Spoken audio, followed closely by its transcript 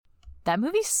That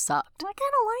movie sucked. I kind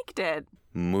of liked it.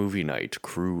 Movie Night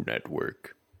Crew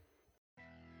Network.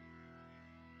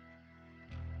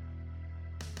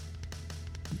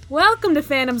 Welcome to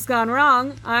Phantoms Gone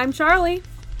Wrong. I'm Charlie.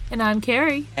 And I'm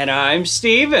Carrie. And I'm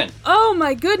Steven. Oh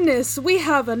my goodness, we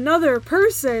have another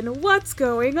person. What's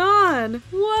going on?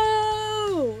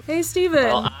 Whoa! Hey, Steven.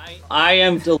 Well, I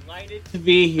am delighted to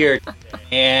be here today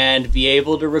and be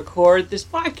able to record this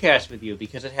podcast with you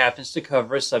because it happens to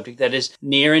cover a subject that is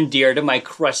near and dear to my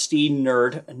crusty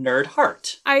nerd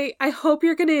heart. I hope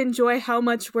you're gonna enjoy how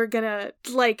much we're gonna,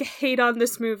 hate on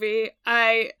this movie.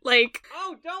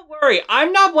 Oh, don't worry.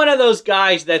 I'm not one of those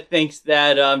guys that thinks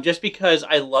that just because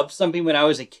I loved something when I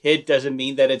was a kid doesn't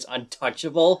mean that it's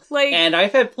untouchable. And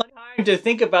I've had plenty of time to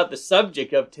think about the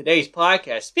subject of today's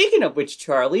podcast. Speaking of which,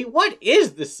 Charlie, what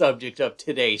is the subject of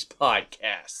today's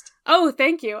podcast? Oh,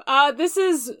 thank you. This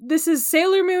is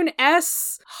Sailor Moon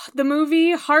S, the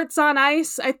movie Hearts on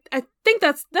Ice. I think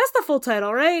that's the full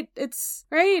title, right? It's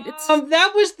right.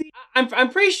 That was the. I'm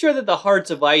pretty sure that the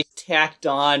Hearts of Ice tacked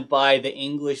on by the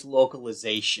English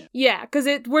localization. Yeah, because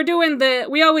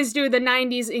we always do the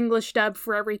 90s English dub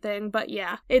for everything, but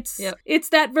yeah, it's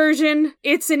that version.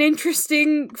 It's an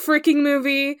interesting freaking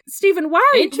movie. Steven, why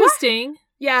are you interesting?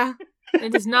 Yeah.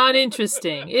 It is not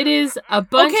interesting. It is a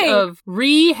bunch of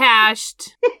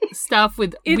rehashed stuff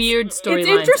with weird storylines. It's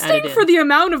interesting for the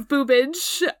amount of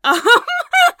boobage.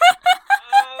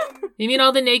 You mean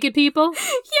all the naked people?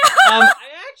 Yeah.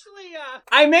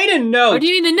 I made a note. Or do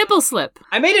you mean the nipple slip?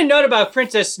 I made a note about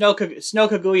Princess Snow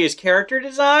Kaguya's character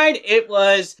design. It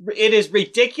is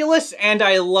ridiculous, and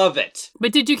I love it.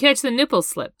 But did you catch the nipple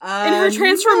slip? In her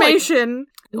transformation.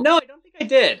 No, I don't think I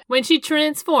did. When she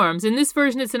transforms, in this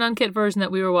version, it's an uncut version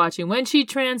that we were watching. When she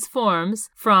transforms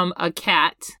from a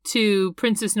cat to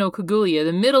Princess Snow Kaguya,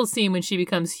 the middle scene when she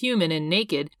becomes human and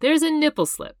naked, there's a nipple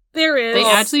slip. There is. They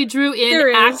actually drew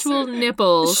in actual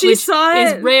nipples, which is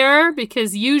rare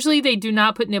because usually they do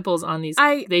not put nipples on these.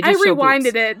 I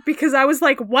rewinded it because I was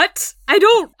like, "What? I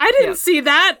didn't see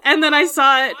that," and then I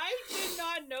saw it. I did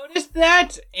not notice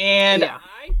that, and I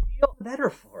feel better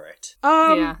for it.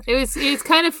 It's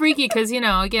kind of freaky because,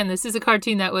 again, this is a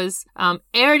cartoon that was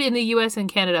aired in the U.S.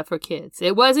 and Canada for kids.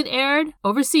 It wasn't aired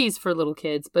overseas for little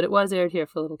kids, but it was aired here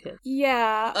for little kids.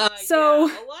 Yeah. A lot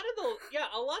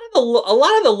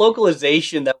of the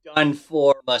localization that was done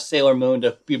for Sailor Moon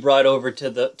to be brought over to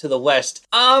the West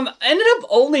ended up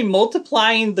only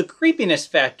multiplying the creepiness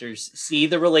factors. See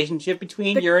the relationship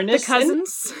between Uranus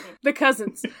the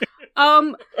cousins.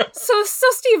 So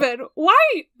Steven, why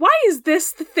is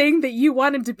this the thing that you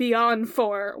wanted to be on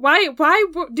for? Why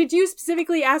did you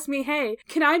specifically ask me, hey,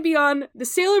 can I be on the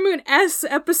Sailor Moon S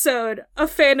episode of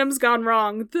Phantoms Gone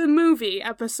Wrong, the movie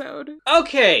episode?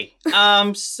 Okay,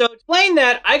 so to explain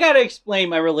that, I gotta explain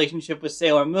my relationship with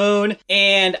Sailor Moon,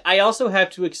 and I also have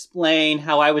to explain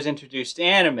how I was introduced to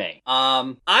anime.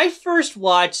 I first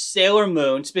watched Sailor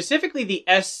Moon, specifically the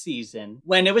S season,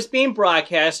 when it was being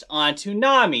broadcast on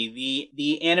Toonami,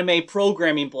 the anime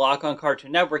programming block on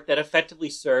Cartoon Network that effectively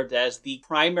served as the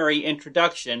primary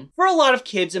introduction for a lot of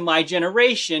kids in my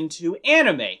generation to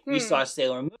anime. We saw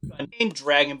Sailor Moon,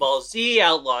 Dragon Ball Z,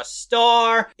 Outlaw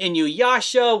Star,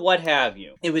 Inuyasha, what have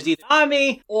you. It was either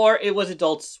Toonami or it was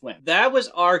Adult Swim. That was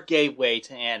our gateway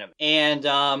to anime. And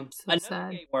another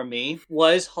gateway for me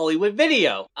was Hollywood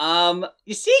Video.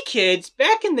 You see, kids,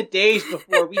 back in the days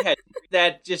before we had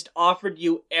that just offered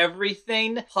you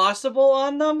everything possible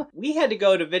on them, we had to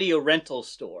go to video rental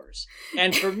stores.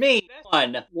 And for me,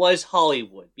 one was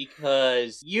Hollywood,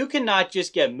 because you can not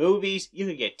just get movies, you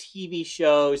could get TV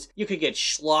shows, you could get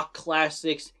schlock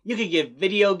classics, you could get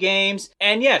video games,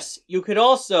 and yes, you could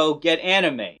also get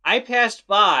anime. I passed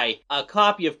by a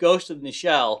copy of Ghost in the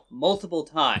Shell multiple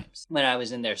times when I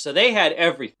was in there, so they had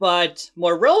everything. But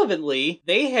more relevantly,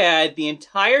 they had the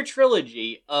entire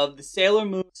trilogy of the Sailor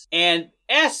Moon, and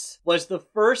S was the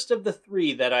first of the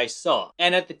three that I saw.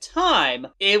 And at the time,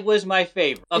 it was my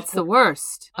favorite. It's the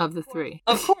worst of the three.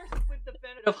 Of course, with the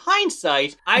benefit of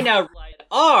hindsight, I now realize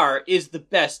R is the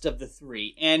best of the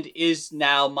three and is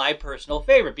now my personal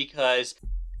favorite because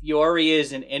Fiore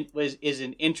is an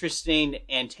interesting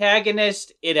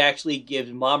antagonist. It actually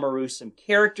gives Mamoru some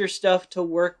character stuff to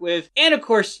work with. And of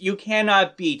course, you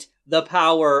cannot beat The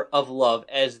Power of Love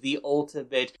as the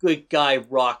ultimate good guy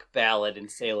rock ballad in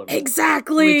Sailor Moon.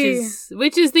 Exactly!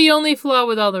 Which is the only flaw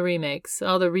with all the remakes,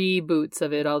 all the reboots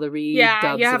of it, all the redubs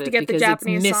of it. You have to get the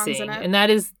Japanese songs in it. And that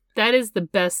is That is the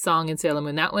best song in Sailor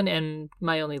Moon. That one and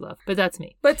My Only Love. But that's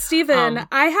me. But Steven,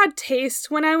 I had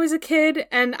taste when I was a kid,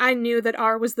 and I knew that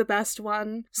R was the best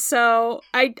one. So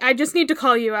I just need to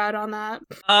call you out on that.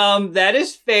 That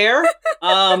is fair.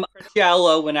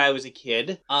 Shallow when I was a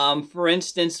kid. For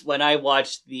instance, when I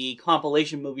watched the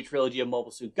compilation movie trilogy of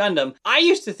Mobile Suit Gundam, I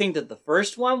used to think that the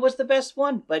first one was the best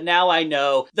one, but now I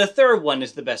know the third one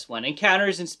is the best one.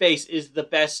 Encounters in Space is the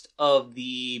best of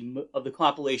the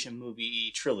compilation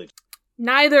movie trilogy.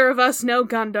 Neither of us know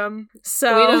Gundam,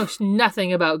 so... We know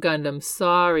nothing about Gundam.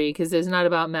 Sorry, because it's not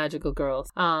about magical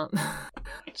girls.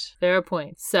 Fair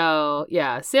point. So,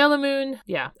 yeah, Sailor Moon.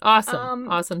 Yeah, awesome.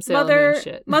 Awesome Sailor Moon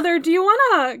shit. Mother, do you want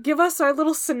to give us our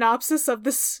little synopsis of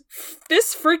this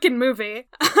freaking movie?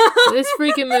 This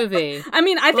freaking movie. I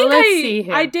mean, I think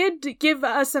I did give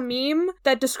us a meme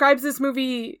that describes this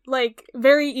movie, like,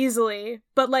 very easily.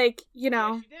 But, like, you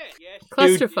know. Yes,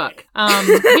 clusterfuck.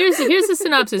 Here's the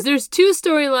synopsis. There's two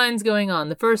storylines going on.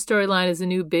 The first storyline is the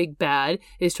new big bad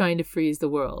is trying to freeze the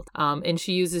world. And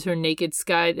she uses her naked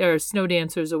snow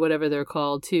dancers or whatever they're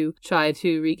called to try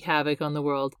to wreak havoc on the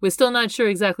world. We're still not sure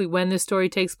exactly when this story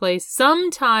takes place.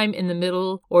 Sometime in the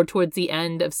middle or towards the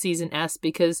end of season S,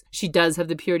 because she does have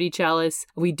the purity chalice.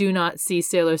 We do not see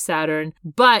Sailor Saturn,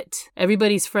 but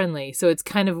everybody's friendly. So it's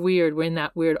kind of weird. We're in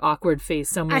that weird awkward phase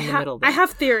somewhere in the middle there. I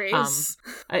have theories.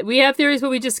 We have theories, but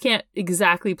we just can't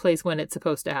exactly place when it's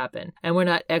supposed to happen. And we're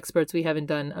not experts. We haven't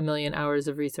done a million hours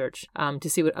of research to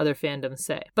see what other fandoms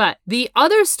say. But the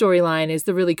other storyline is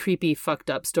the really creepy, fucked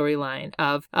up storyline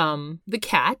of the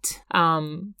cat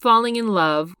falling in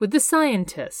love with the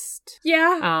scientist.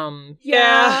 Yeah.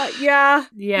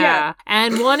 Yeah.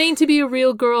 And wanting to be a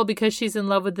real girl because she's in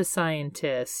love with the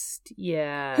scientist.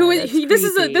 Yeah. This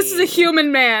is a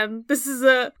human man. This is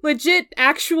a legit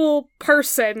actual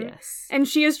person. Yes. And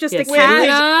she is just a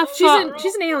cat.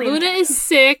 She's an alien. Luna is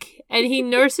sick, and he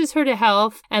nurses her to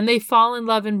health, and they fall in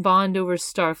love and bond over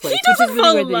Starflakes, which is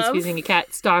really weird that he's feeding a cat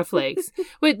Starflakes.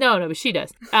 Wait, no, but she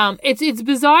does. It's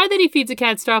bizarre that he feeds a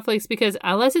cat Starflakes because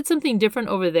unless it's something different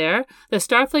over there, the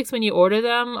Starflakes, when you order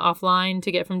them offline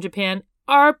to get from Japan,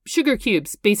 are sugar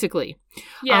cubes, basically.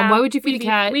 Yeah, why would you feed a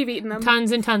cat we've eaten them.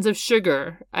 Tons and tons of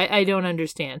sugar? I don't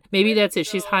understand. Maybe that's it.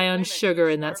 She's high on sugar,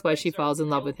 and that's why she falls in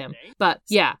love with him. But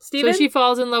yeah, Steven? So she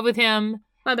falls in love with him.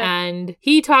 And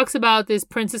he talks about this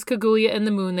Princess Kaguya and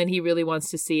the moon that he really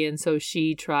wants to see, and so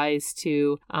she tries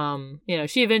to,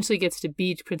 she eventually gets to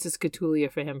beat Princess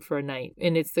Kaguya for him for a night,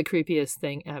 and it's the creepiest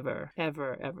thing ever.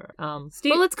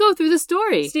 But let's go through the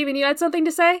story. Steven, you had something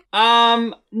to say?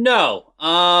 No.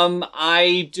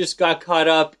 I just got caught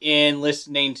up in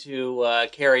listening to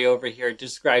Carrie over here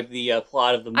describe the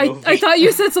plot of the movie. I thought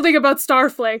you said something about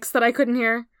Starflakes that I couldn't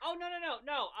hear. Oh, no.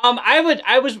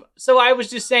 I was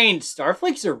just saying,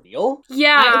 Starflakes are real?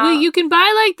 Yeah. You can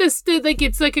buy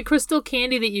it's like a crystal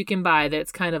candy that you can buy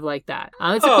that's kind of like that.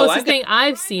 It's the closest thing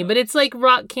I've seen, but it's like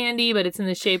rock candy, but it's in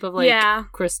the shape of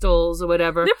crystals or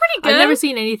whatever. They're pretty good. I've never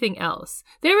seen anything else.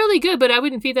 They're really good, but I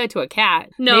wouldn't feed that to a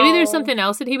cat. No. Maybe there's something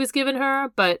else that he was giving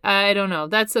her, but I don't know.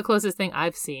 That's the closest thing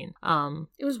I've seen.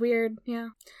 It was weird, yeah.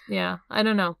 Yeah, I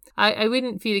don't know. I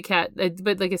wouldn't feed a cat,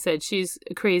 but like I said, she's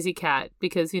a crazy cat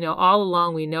because, all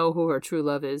along we know who her true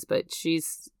love is, but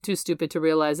she's too stupid to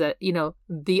realize that,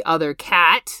 the other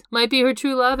cat might be her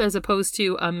true love as opposed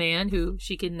to a man who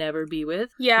she can never be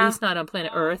with. Yeah. At least not on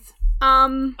planet Earth.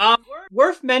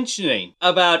 Worth mentioning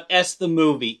about S the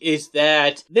movie is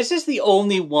that this is the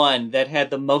only one that had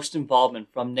the most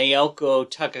involvement from Naoko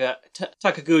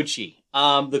Takaguchi,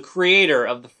 the creator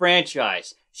of the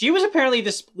franchise. She was apparently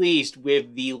displeased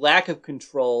with the lack of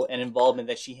control and involvement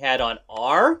that she had on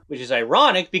R, which is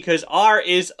ironic because R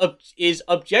is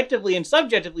objectively and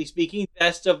subjectively speaking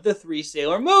best of the 3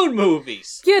 Sailor Moon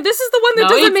movies. Yeah, this is the one that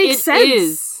doesn't make sense.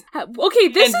 Is. Okay,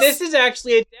 this is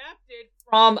actually adapted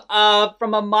from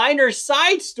a minor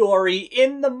side story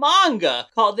in the manga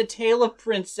called The Tale of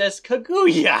Princess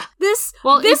Kaguya.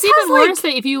 It's even worse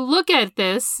that if you look at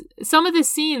this, some of the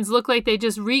scenes look like they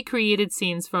just recreated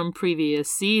scenes from previous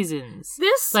seasons.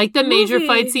 Like the major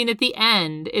fight scene at the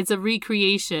end, it's a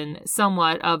recreation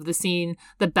somewhat of the scene,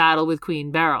 the battle with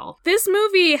Queen Beryl. This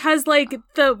movie has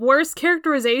the worst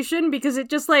characterization because it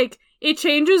just it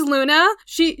changes Luna.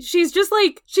 She's just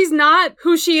she's not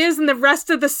who she is in the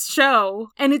rest of the show.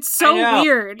 And it's so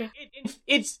weird.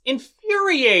 It's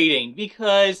infuriating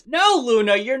because, no,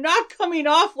 Luna, you're not coming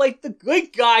off like the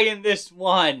good guy in this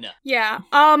one. Yeah.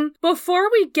 Before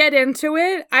we get into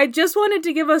it, I just wanted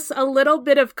to give us a little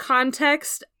bit of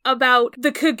context about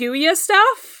the Kaguya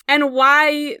stuff and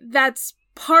why that's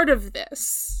part of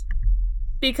this.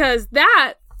 Because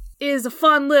that is a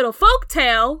fun little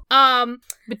folktale.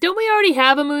 But don't we already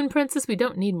have a moon princess? We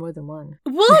don't need more than one.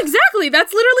 Well, exactly.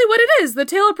 That's literally what it is. The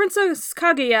Tale of Princess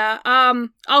Kaguya,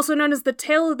 also known as the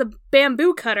Tale of the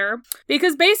Bamboo Cutter,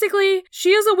 because basically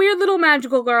she is a weird little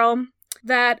magical girl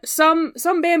that some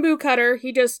bamboo cutter,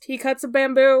 he cuts a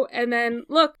bamboo and then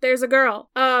look, there's a girl.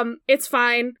 It's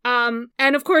fine.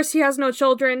 And of course he has no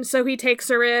children, so he takes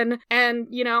her in and,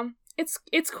 you know,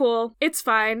 it's cool. It's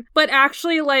fine. But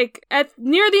actually, like, at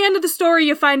near the end of the story,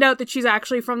 you find out that she's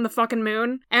actually from the fucking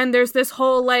moon. And there's this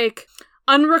whole, like,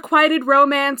 unrequited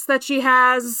romance that she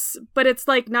has, but it's,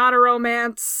 like, not a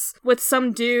romance with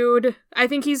some dude. I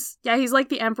think he's like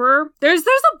the emperor. There's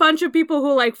a bunch of people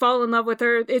who, like, fall in love with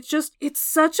her. It's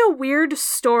such a weird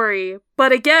story.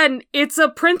 But again, it's a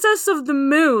princess of the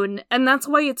moon, and that's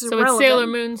why it's so relevant. It's Sailor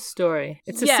Moon's story.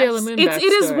 It's a Sailor Moon backstory.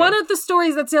 It is one of the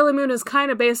stories that Sailor Moon is kind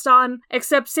of based on,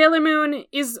 except Sailor Moon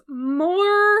is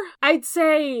more, I'd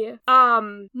say,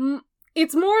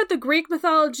 it's more the Greek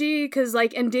mythology, because,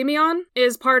 like, Endymion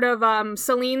is part of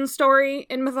Selene's story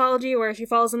in mythology, where she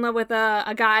falls in love with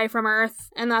a guy from Earth,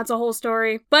 and that's a whole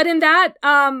story. But in that,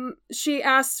 she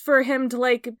asks for him to,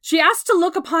 like, she asks to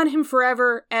look upon him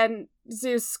forever, and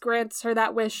Zeus grants her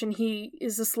that wish, and he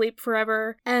is asleep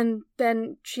forever, and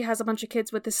then she has a bunch of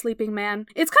kids with this sleeping man.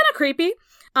 It's kind of creepy.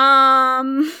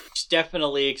 Which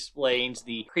definitely explains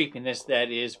the creepiness that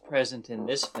is present in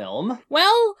this film.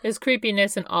 Well, there's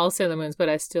creepiness in all Sailor Moons, but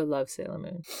I still love Sailor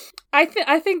Moon. I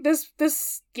think this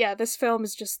film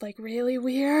is just, like, really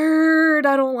weird.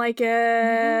 I don't like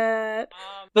it.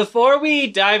 Before we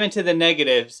dive into the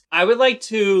negatives, I would like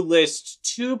to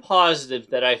list 2 positives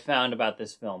that I found about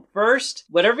this film. First,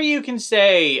 whatever you can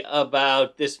say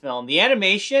about this film, the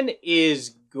animation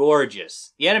is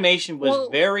gorgeous. The animation was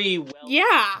very well.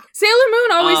 Yeah. Sailor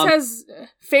Moon always has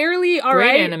fairly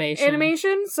alright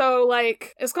animation, so,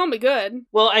 like, it's gonna be good.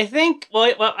 Well, I think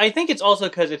it's also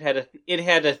because it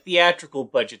had a theatrical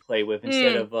budget to play with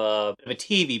instead of a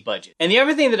TV budget. And the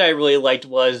other thing that I really liked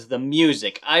was the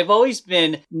music. I've always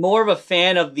been more of a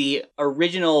fan of the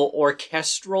original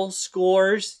orchestral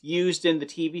scores used in the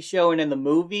TV show and in the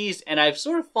movies, and I've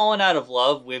sort of fallen out of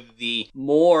love with the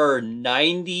more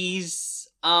 90s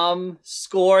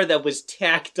score that was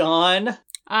tacked on.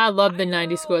 I love the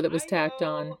 90s score that was tacked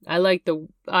on. I like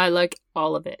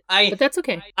all of it. But that's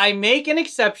okay. I make an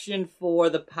exception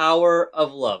for The Power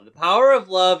of Love. The Power of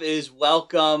Love is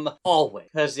welcome always,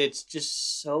 because it's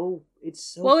just so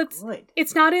good.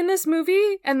 It's not in this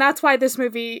movie, and that's why this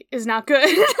movie is not good.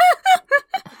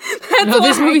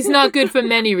 This movie's not good for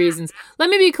many reasons.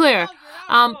 Let me be clear.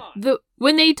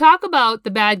 When they talk about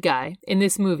the bad guy in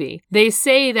this movie, they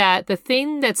say that the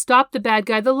thing that stopped the bad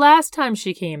guy the last time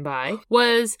she came by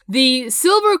was the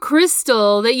silver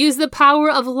crystal that used the power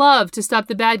of love to stop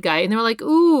the bad guy. And they were like,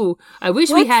 ooh, I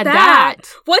wish we had that.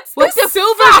 What's the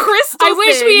silver crystal I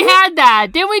wish we had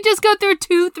that. Didn't we just go through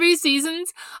 2-3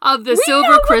 seasons of the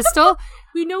silver crystal?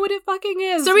 We know what it fucking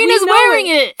is. Serena's wearing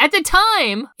it at the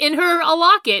time in her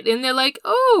locket, and they're like,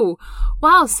 oh,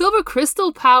 wow, silver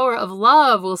crystal power of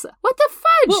love. What the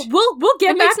fudge? We'll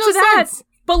get back to that.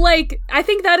 But, like, I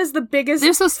think that is the biggest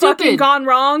fucking gone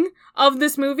wrong of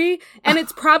this movie, and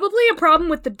it's probably a problem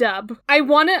with the dub. I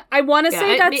wanna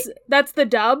say that's the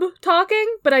dub talking,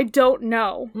 but I don't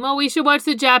know. Well, we should watch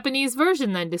the Japanese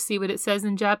version then to see what it says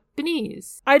in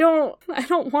Japanese. I don't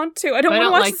want to. I don't want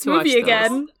to watch this movie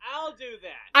again. I'll do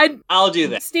that. I'll do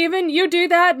that. Steven, you do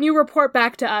that and you report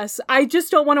back to us. I just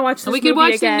don't want to watch this movie again. We could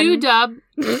watch the new dub.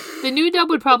 The new dub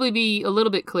would probably be a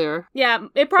little bit clearer. Yeah,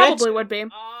 it probably would be.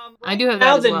 I do have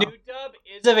that as well. The new dub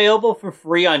is available for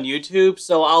free on YouTube,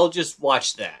 so I'll just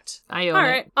watch that. I own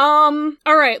it.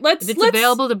 All right. Let's. If it's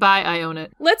available to buy, I own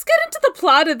it. Let's get into the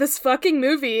plot of this fucking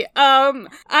movie.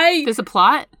 There's a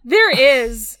plot? There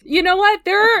is. You know what?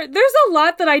 There's a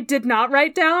lot that I did not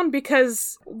write down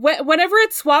because whenever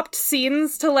it swapped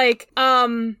scenes to, like,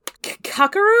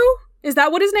 Kakaru. Is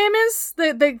that what his name is?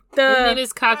 His name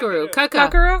is Kakaru.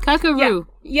 Kakaru? Kakaru.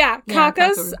 Yeah,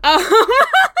 Kakas.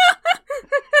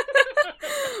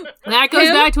 That goes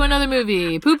back to another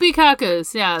movie. Poopy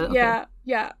Kakas. Yeah. Okay.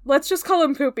 Yeah. Let's just call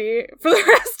him Poopy for the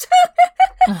rest of it.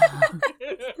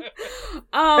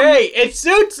 Hey, it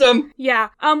suits him. Yeah.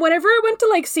 Whenever I went to,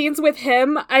 like, scenes with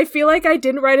him, I feel like I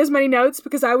didn't write as many notes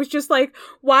because I was just like,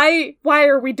 why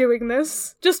are we doing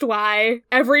this? Just why?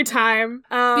 Every time.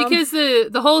 Because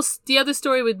the other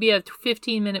story would be a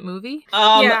 15-minute movie.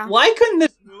 Why couldn't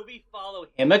this movie we follow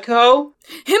Himiko?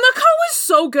 Himiko is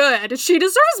so good. She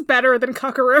deserves better than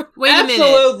Kakaru. Wait a minute.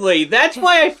 Absolutely. That's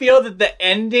why I feel that the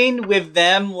ending with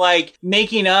them, like,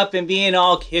 making up and being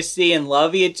all kissy and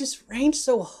lovey, it just rang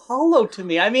so hollow to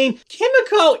me. I mean,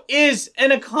 Kimiko is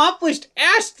an accomplished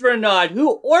astronaut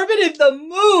who orbited the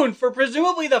moon for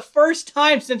presumably the first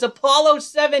time since Apollo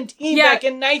 17 back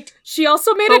in 19... She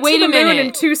also made it to the moon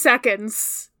in 2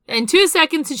 seconds. In 2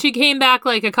 seconds, and she came back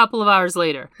like a couple of hours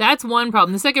later. That's one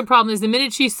problem. The second problem is the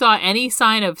minute she saw any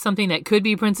sign of something that could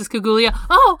be Princess Kaguya,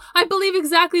 oh, I believe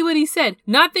exactly what he said.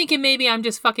 Not thinking maybe I'm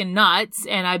just fucking nuts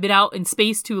and I've been out in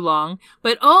space too long,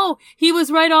 but oh, he was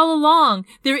right all along.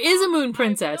 There is a moon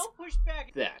princess. Don't push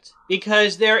back that,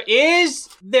 because there is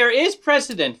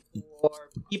precedent for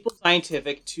people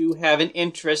scientific to have an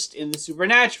interest in the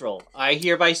supernatural. I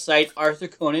hereby cite Arthur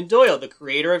Conan Doyle, the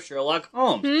creator of Sherlock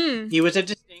Holmes. He was a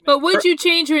distinguished... But would you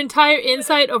change your entire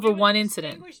insight over one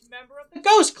incident? Distinguished member of the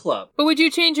Ghost Club. But would you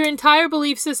change your entire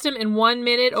belief system in 1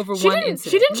 minute over one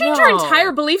incident? She didn't change her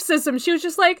entire belief system. She was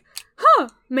just like,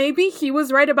 maybe he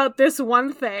was right about this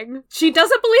one thing. She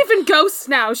doesn't believe in ghosts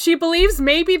now. She believes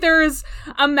maybe there is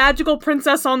a magical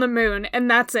princess on the moon,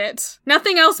 and that's it.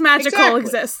 Nothing else magical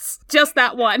exists. Just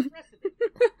that one.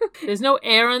 There's no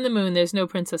air on the moon. There's no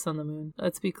princess on the moon.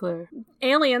 Let's be clear.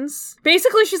 Aliens.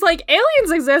 Basically, she's like,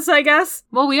 aliens exist, I guess.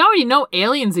 Well, we already know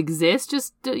aliens exist.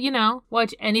 Just,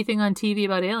 watch anything on TV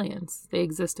about aliens. They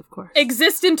exist, of course.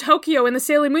 Exist in Tokyo in the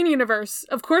Sailor Moon universe.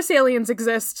 Of course aliens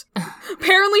exist.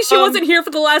 Apparently she wasn't here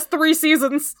for the last 3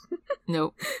 seasons.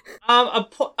 Nope.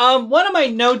 One of my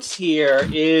notes here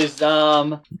is,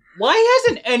 why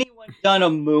hasn't anyone done a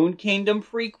Moon Kingdom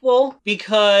prequel?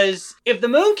 Because if the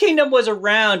Moon Kingdom was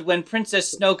around when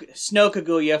Princess Snow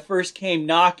Kaguya first came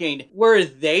knocking, were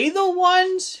they the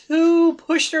ones who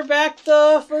pushed her back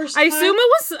the first time? I assume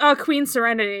it was Queen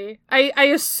Serenity. I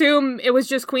assume it was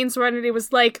just Queen Serenity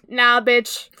was like, nah,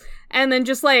 bitch. And then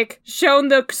just, like, shown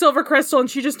the silver crystal and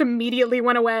she just immediately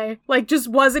went away. Like, just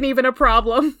wasn't even a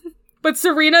problem. But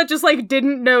Serena just, like,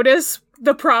 didn't notice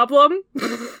the problem.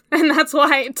 And that's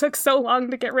why it took so long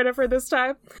to get rid of her this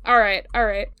time.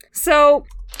 Alright. So,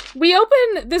 we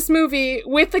open this movie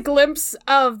with a glimpse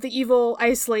of the evil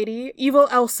ice lady. Evil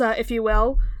Elsa, if you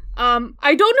will.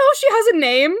 I don't know if she has a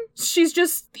name. She's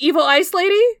just Evil Ice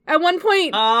Lady. At one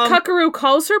point, Kakaru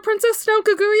calls her Princess Snow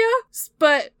Kaguya,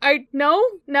 but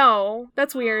no,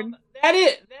 that's weird. That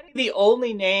is the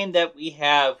only name that we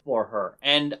have for her.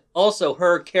 And also,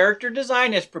 her character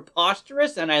design is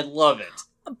preposterous, and I love it.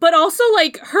 But also,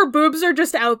 like, her boobs are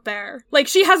just out there. Like,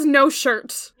 she has no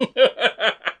shirt.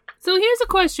 So here's a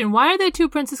question. Why are there 2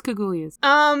 Princess Kaguyas?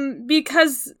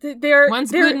 Because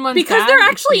one's good and one's because bad? there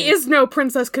actually is no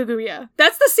Princess Kaguya.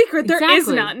 That's the secret. There is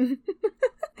none.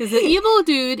 Because the evil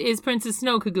dude is Princess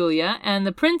Snow Kaguya, and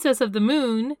the Princess of the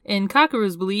Moon, in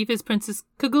Kakaru's belief, is Princess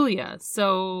Kaguya.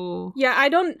 So yeah, I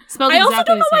also exactly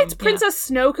don't know why it's Princess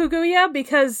Snow Kaguya,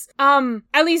 because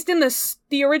at least in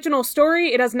the original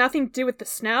story, it has nothing to do with the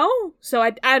snow. So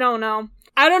I don't know.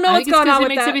 I don't know what's going on with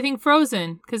that. It makes everything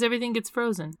frozen, because everything gets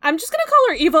frozen. I'm just gonna call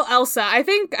her Evil Elsa. I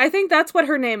think that's what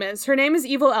her name is. Her name is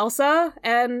Evil Elsa,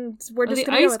 and we're just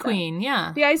gonna go with the Ice Queen,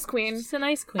 yeah. The Ice Queen. She's an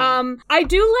Ice Queen. I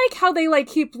do like how they like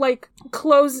keep like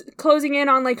closing in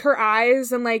on like her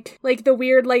eyes and like the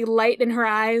weird like light in her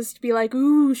eyes to be like,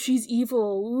 ooh, she's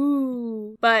evil,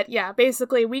 ooh. But yeah,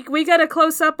 basically we get a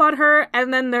close up on her,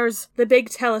 and then there's the big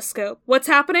telescope. What's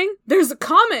happening? There's a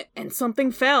comet, and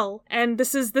something fell, and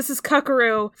this is Kakaru.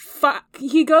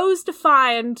 He goes to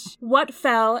find what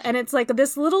fell, and it's like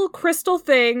this little crystal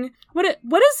thing. What is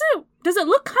it? Does it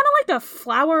look kind of like a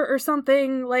flower or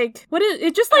something? Like, what is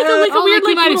it? Just like a weird, like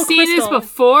you might have seen crystal. this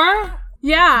before.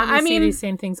 Yeah, I mean, see these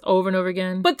same things over and over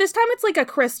again. But this time it's like a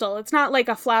crystal. It's not like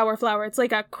a flower. It's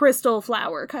like a crystal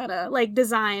flower kind of like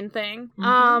design thing.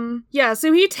 Mm-hmm. Yeah,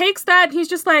 so he takes that and he's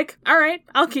just like, all right,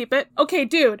 I'll keep it. Okay,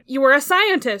 dude, you were a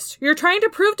scientist. You're trying to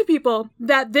prove to people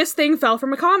that this thing fell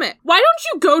from a comet. Why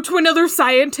don't you go to another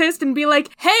scientist and be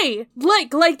like, hey,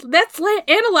 let's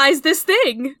analyze this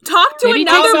thing. Talk to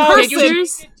another person.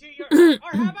 Or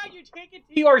how about you take it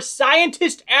to your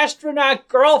scientist astronaut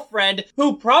girlfriend,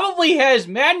 who probably has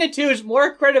magnitudes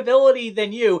more credibility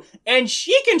than you, and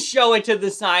she can show it to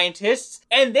the scientists,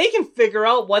 and they can figure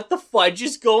out what the fudge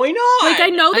is going on. Like, I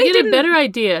know I get a better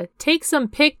idea. Take some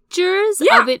pictures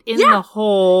Yeah, of it in yeah, the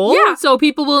hole. yeah. So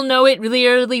people will know it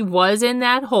literally was in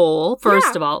that hole, first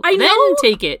Yeah, of all. I Then know-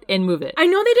 take it and move it. I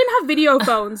know they didn't have video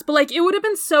phones, but like it would have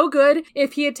been so good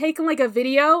if he had taken like a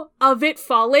video of it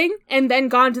falling and then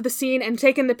gone to the scene and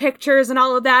taken the pictures and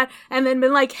all of that and then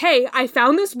been like, hey, I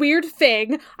found this weird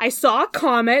thing. I saw a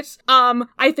comet.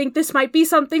 I think this might be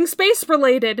something space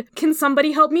related. Can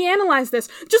somebody help me analyze this?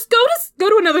 Just go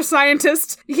to another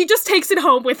scientist. He just takes it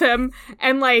home with him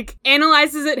and like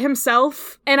analyzes it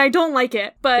himself. And I don't like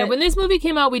it, but Yeah, when this movie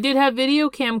came out, we did have video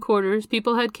camcorders.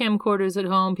 People had camcorders at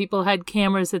home. People had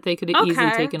cameras that they could have easily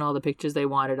Okay. taken all the pictures they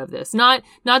wanted of this. Not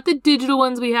the digital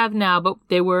ones we have now, but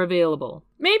they were available.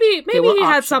 Maybe were he had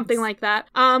options. something like that.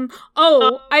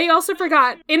 I also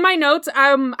forgot. In my notes,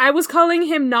 I was calling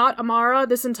him not Amara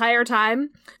this entire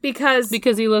time because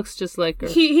Because he looks just like her.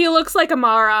 he looks like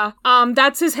Amara.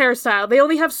 That's his hairstyle. They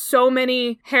only have so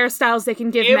many hairstyles they can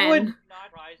give It men. would not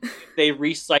surprise me if they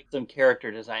recycle some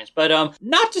character designs. But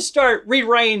not to start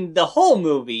rewriting the whole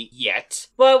movie yet.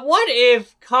 But what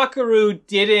if Kakaru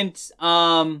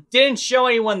didn't show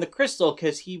anyone the crystal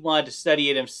because he wanted to study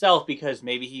it himself because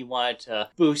maybe he wanted to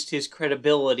boost his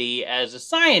credibility as a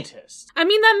scientist? I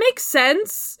mean, that makes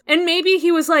sense. And maybe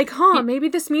he was like, maybe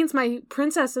this means my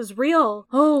princess is real.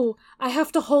 Oh, I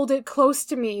have to hold it close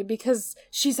to me because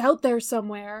she's out there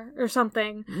somewhere or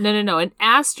something. No. An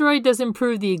asteroid doesn't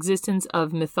prove the existence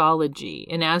of mythology.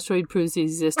 An asteroid proves the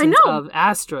existence know. of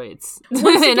asteroids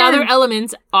Once and other again-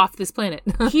 elements off this planet.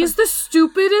 He's the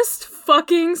stupidest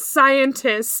fucking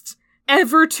scientist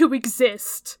ever to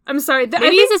exist. I'm sorry.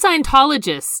 Maybe he's a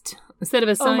Scientologist instead of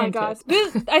a Oh my god.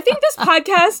 scientist. I think this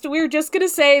podcast, we're just gonna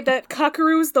say that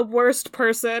Kakaru's the worst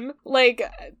person. Like,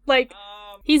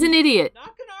 He's an idiot. Not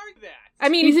gonna argue that. I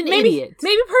mean, He's an maybe, idiot.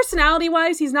 Maybe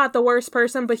personality-wise, he's not the worst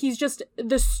person, but he's just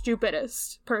the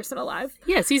stupidest person alive.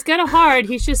 Yes, he's got a heart.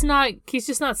 He's just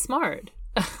not smart.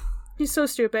 He's so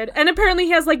stupid. And apparently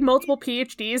he has, like, multiple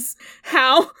PhDs.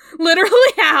 How?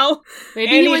 Literally how? Maybe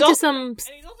And he he's went to also- some. And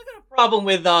he's also got a problem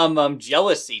with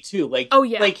jealousy too. Like, Oh,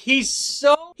 yeah. like he's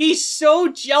so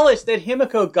jealous that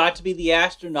Himiko got to be the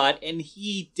astronaut and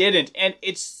he didn't, and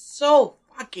it's so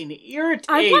fucking irritating.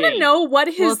 I want to know what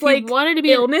Well, his, if he like, wanted to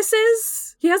be an- illness is.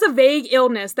 He has a vague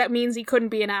illness that means he couldn't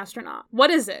be an astronaut. What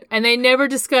is it? And they never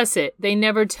discuss it. They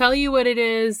never tell you what it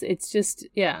is. It's just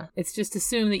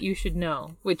assumed that you should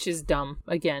know, which is dumb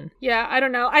again. Yeah, I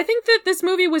don't know. I think that this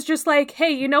movie was just like, hey,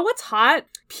 you know what's hot?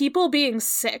 People being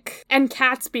sick and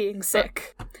cats being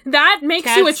sick. That makes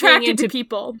you Cats attracted being to into-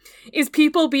 people. Is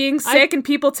people being sick and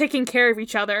people taking care of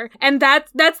each other. And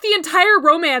that's the entire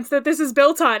romance that this is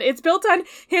built on. It's built on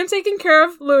him taking care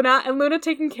of Luna and Luna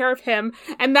taking care of him.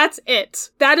 And that's it.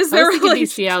 That is I their was thinking relationship.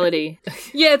 bestiality.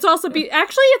 Yeah, it's also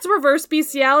actually it's reverse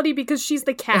bestiality because she's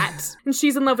the cat and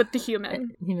she's in love with the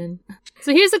human. Human.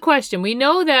 So here's the question. We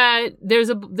know that there's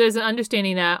an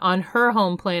understanding that on her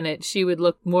home planet she would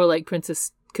look more like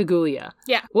Princess Kaguya.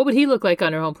 Yeah. What would he look like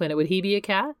on her home planet? Would he be a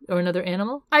cat or another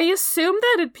animal? I assume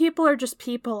that people are just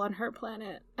people on her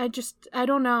planet. I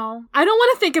don't know. I don't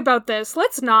want to think about this.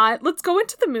 Let's not. Let's go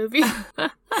into the movie.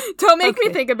 Don't make me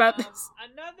Okay. think about this.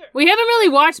 We haven't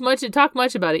really talked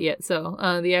much about it yet, so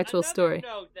the actual story.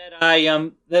 Note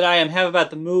that I have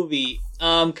about the movie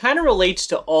kind of relates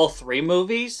to all three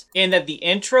movies in that the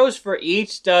intros for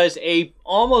each does a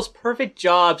almost perfect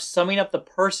job summing up the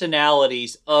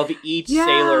personalities of each Yeah.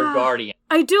 Sailor Guardian.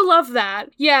 I do love that.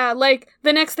 Yeah, like,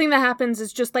 the next thing that happens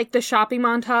is just, like, the shopping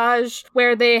montage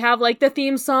where they have, like, the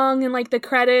theme song and, like, the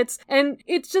credits. And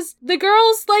it's just the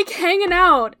girls, like, hanging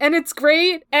out. And it's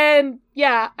great. And,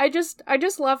 yeah, I just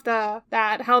love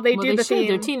that, how they Well, do they the should. theme.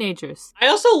 They're teenagers. I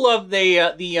also love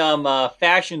the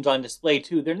fashions on display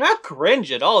too. They're not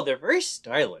cringe at all. They're very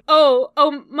stylish. Oh,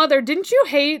 Mother, didn't you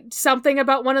hate something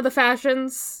about one of the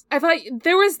fashions? I thought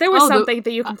there was Oh, something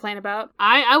that you complain about.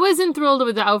 I wasn't thrilled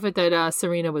with the outfit that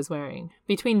Serena was wearing.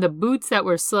 Between the boots that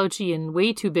were slouchy and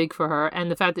way too big for her, and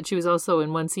the fact that she was also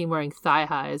in one scene wearing thigh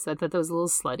highs, I thought that was a little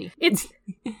slutty. It's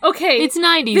okay. It's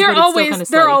 90s, They're but it's always still kind of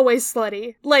slutty. they're always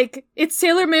slutty. Like, it's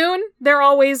Sailor Moon. They're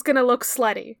always gonna look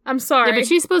slutty. I'm sorry. Yeah, but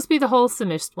she's supposed to be the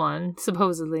wholesomest one,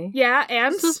 supposedly. Yeah,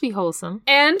 and She's supposed to be wholesome.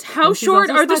 and how And she's short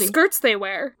also are the slutty. skirts they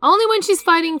wear? Only when she's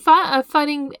fighting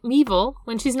evil.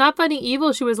 When she's not fighting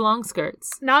evil, she wears long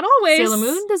skirts. Not always. Sailor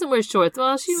Moon doesn't wear shorts.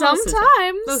 Well, she most of the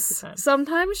time. Most of the time.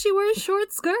 sometimes she wears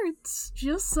short skirts.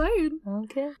 Just saying.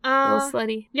 Okay. A little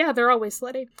slutty. Yeah, they're always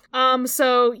slutty.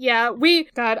 So yeah,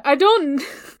 I don't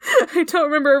I don't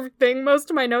remember everything. Most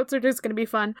of my notes are just gonna be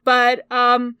fun. But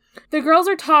the girls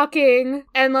are talking,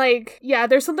 and like, yeah,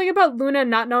 there's something about Luna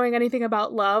not knowing anything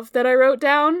about love that I wrote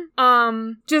down.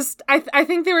 I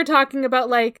think they were talking about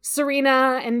like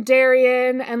Serena and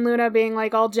Darian, and Luna being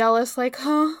like all jealous, like,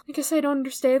 I guess I don't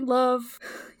understand love.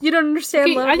 You don't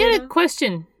understand love. I got Luna. a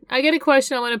question. I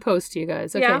want to pose to you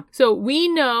guys. Okay. Yeah. So we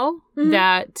know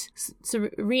that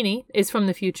Rini is from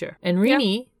the future, and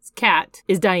Rini's cat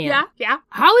is Diana. Yeah.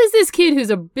 How is this kid, who's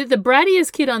the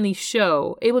brattiest kid on the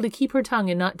show, able to keep her tongue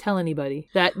and not tell anybody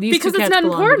that these Because two cats it's not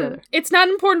belong important. together? It's not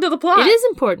important to the plot. It is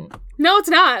important. No, it's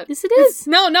not. Yes, it is.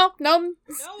 No. No, it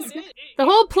is. The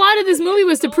whole plot of this movie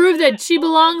was to prove that she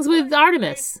belongs with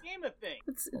Artemis.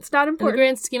 It's not In the important.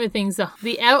 grand scheme of things, at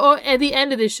the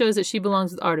end of this shows that she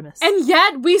belongs with Artemis. And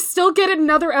yet, we still get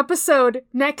another episode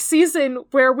next season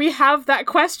where we have that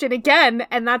question again,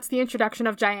 and that's the introduction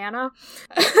of Diana.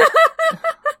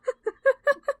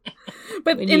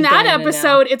 But We in need that Diana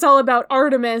episode, it's all about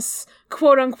Artemis,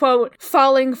 quote unquote,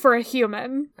 falling for a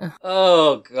human.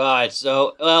 Oh God!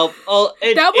 So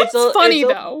That one's funny,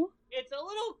 though.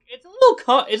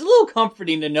 It's a little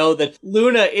comforting to know that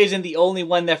Luna isn't the only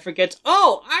one that forgets.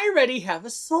 Oh, I already have a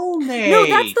soulmate. No,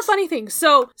 that's the funny thing.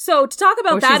 So to talk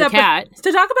about Or that she's a cat.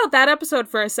 to talk about that episode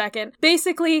for a second,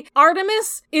 basically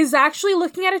Artemis is actually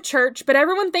looking at a church, but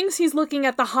everyone thinks he's looking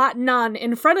at the hot nun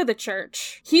in front of the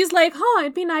church. He's like,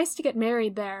 it'd be nice to get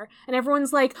married there. And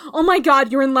everyone's like, oh my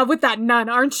God, you're in love with that nun,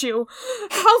 aren't you?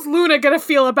 How's Luna gonna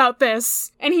feel about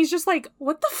this? And he's just like,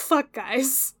 what the fuck,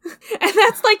 guys? And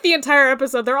that's like the entire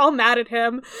episode. They're all mad at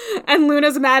him, and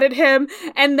Luna's mad at him,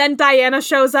 and then Diana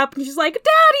shows up and she's like,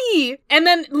 Daddy! And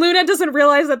then Luna doesn't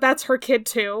realize that that's her kid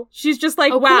too. She's just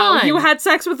like, Oh, come wow, on. you had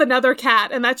sex with another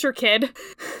cat and that's your kid.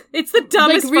 It's the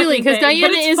dumbest Like, really, because because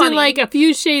Diana isn't like a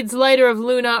few shades lighter of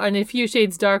Luna and a few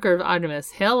shades darker of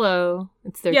Artemis. Hello.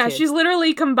 It's their kid. she's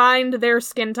literally combined their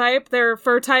skin type, their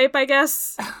fur type, I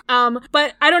guess.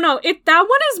 But I don't know. That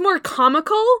one is more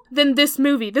comical than this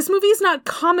movie. This movie is not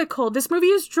comical. This movie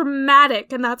is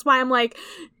dramatic, and that's why I'm like,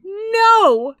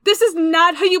 no, this is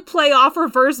not how you play off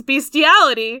reverse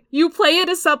bestiality. You play it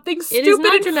as something stupid It is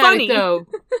not and dramatic, funny. though.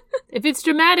 If it's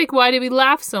dramatic, why do we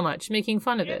laugh so much making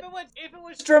fun of it? If it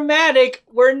was dramatic,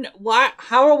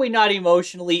 how are we not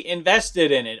emotionally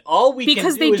invested in it? All we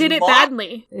Because can they do is did it mock-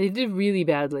 badly. They did really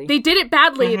badly. They did it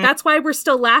badly. Mm-hmm. That's why we're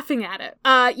still laughing at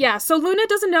it. So Luna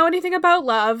doesn't know anything about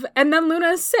love, and then Luna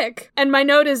is sick. And my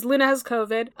note is Luna has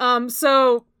COVID.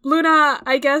 So Luna,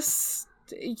 I guess,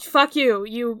 fuck you.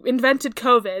 You invented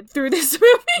COVID through this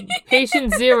movie.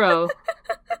 Patient zero.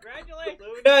 Congratulations,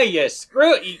 Luna. You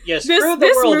screwed the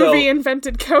This world movie over.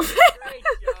 invented COVID. Great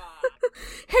job.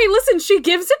 Hey, listen, she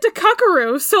gives it to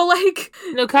Kakaru, so like,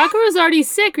 No, Kakaro's already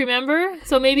sick, remember?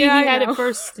 So maybe Yeah, he I had know. it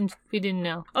first and we didn't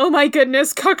know. oh my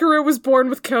goodness, Kakaru was born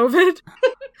with COVID.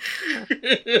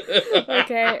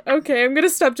 Okay, I'm gonna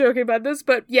stop joking about this,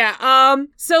 but yeah,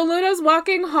 so Luna's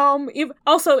walking home.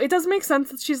 Also, it doesn't make sense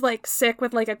that she's, like, sick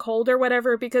with, like, a cold or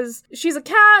whatever, because she's a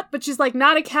cat, but she's, like,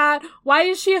 not a cat. Why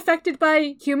is she affected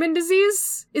by human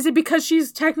disease? Is it because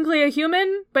she's technically a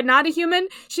human, but not a human?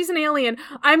 She's an alien.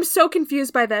 I'm so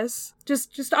confused by this.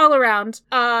 Just all around.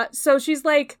 So she's,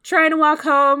 like, trying to walk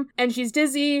home, and she's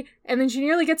dizzy, and then she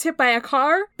nearly gets hit by a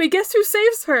car, but guess who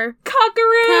saves her?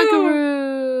 Kakaru!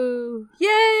 Kakaru!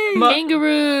 Yay!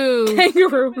 Kangaroo!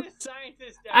 Kangaroo.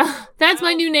 That's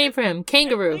my new name for him.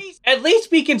 Kangaroo. At least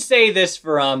we can say this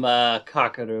from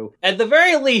Kakaru. At the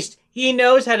very least, he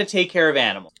knows how to take care of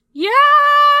animals. Yeah,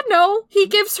 no. He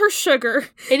gives her sugar.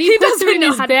 And he puts doesn't her in know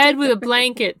his how to bed do with that.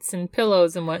 blankets and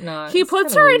pillows and whatnot. He It's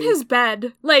puts kinda her in weird. his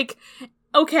bed. Like,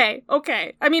 okay.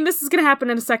 I mean, this is gonna happen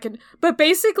in a second. But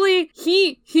basically,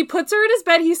 he puts her in his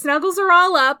bed, he snuggles her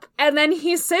all up, and then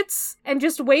he sits and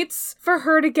just waits for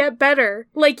her to get better.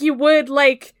 Like you would,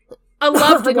 like, a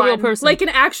loved Like a one. real person. Like an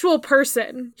actual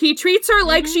person. He treats her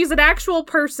like she's an actual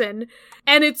person.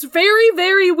 And it's very,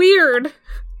 very weird.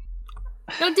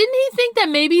 No, didn't he think that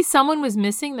maybe someone was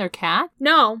missing their cat?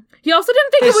 No. He also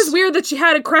didn't think it was weird that she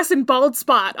had a crescent bald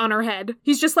spot on her head.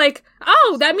 He's just like,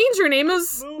 oh, that means your name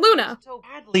is Luna. So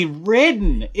badly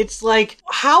written. It's like,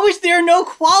 how is there no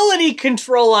quality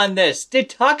control on this?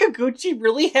 Did Takaguchi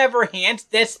really have her hands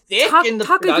this thick in the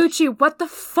production? Takaguchi, what the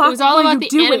fuck It was all were about you the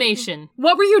doing? animation.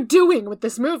 What were you doing with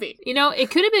this movie? You know,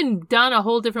 it could have been done a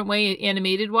whole different way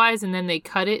animated-wise, and then they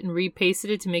cut it and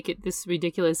repasted it to make it this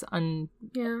ridiculous,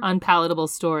 Yeah. unpalatable level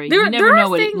story. There You never are know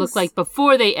what it things- looked like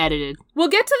before they edited. We'll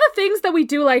get to the things that we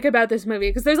do like about this movie,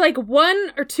 because there's like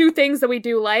one or two things that we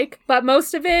do like, but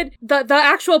most of it, the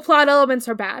actual plot elements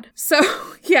are bad. So,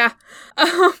 yeah. You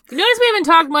notice we haven't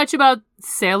talked much about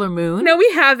Sailor Moon? No, we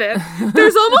haven't.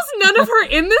 There's almost none of her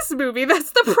in this movie.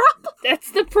 That's the problem.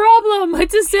 That's the problem.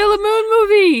 It's a Sailor Moon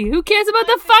movie. Who cares about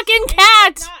the fucking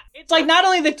cat? It's like not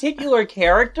only the titular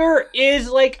character is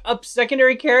like a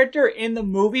secondary character in the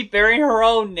movie bearing her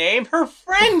own name, her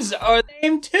friends are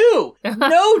named too.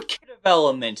 No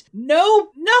development. No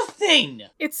nothing.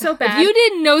 It's so If bad. you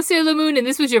didn't know Sailor Moon and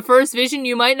this was your first vision,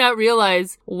 you might not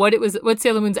realize what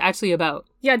Sailor Moon's actually about.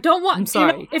 Yeah, don't watch. I'm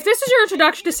sorry. If this is your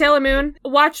introduction to Sailor Moon,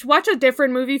 watch a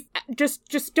different movie.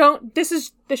 Just don't.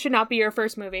 This should not be your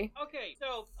first movie. Okay,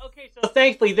 so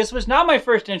thankfully this was not my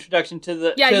first introduction to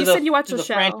the Yeah, to you the, said you watched to the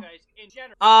show. franchise in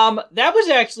general. That was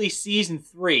actually season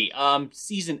 3,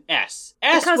 season S.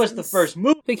 S was the Cousins. first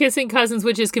movie. The Kissing Cousins,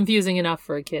 which is confusing enough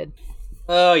for a kid.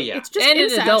 Oh yeah. It's just And an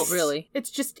incest. adult, really. It's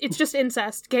just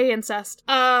incest, gay incest.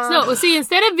 No, well, see,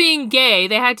 instead of being gay,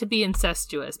 they had to be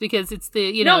incestuous because it's the,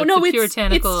 it's the it's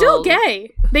puritanical. still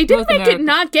gay. They didn't North make America. it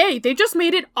not gay. They just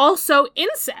made it also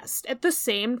incest at the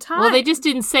same time. Well, they just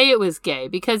didn't say it was gay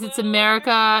because it's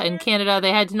America and Canada.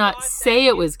 They had to not say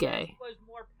it was gay. Was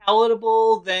more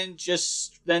palatable than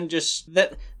just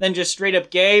straight up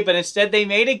gay, but instead they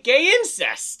made it gay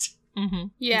incest. Mm-hmm.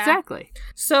 Yeah. Exactly.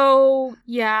 So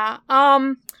yeah.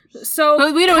 So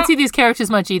But we don't see these characters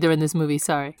much either in this movie.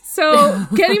 Sorry. So,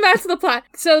 getting back to the plot.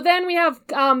 So then we have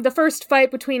the first fight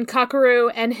between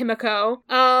Kakeru and Himiko.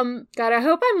 God, I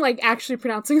hope I'm like actually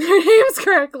pronouncing their names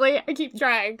correctly. I keep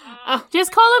trying.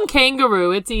 Just call him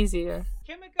Kangaroo. It's easier.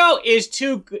 Kimiko is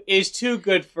too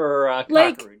good for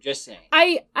Kakeru, just saying.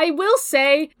 I will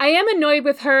say I am annoyed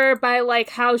with her by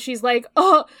like how she's like,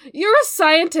 "Oh, you're a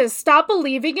scientist. Stop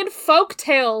believing in folk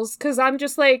tales." Because I'm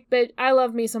just like, but I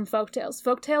love me some folk tales.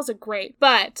 Folk tales are great,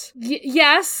 but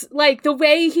yes, like the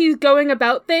way he's going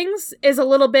about things is a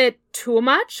little bit too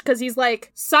much, because he's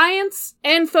like science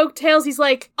and folk tales. He's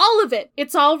like all of it.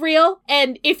 It's all real,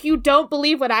 and if you don't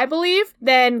believe what I believe,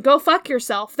 then go fuck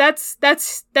yourself. That's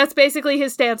basically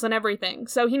his stance on everything.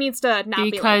 So he needs to not be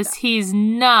like Because that. he's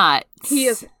nuts. He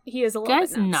is a little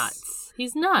Guy's bit nuts. nuts.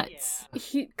 He's nuts.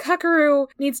 Kakeru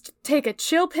needs to take a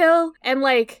chill pill, and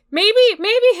like maybe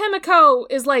Himiko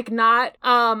is like not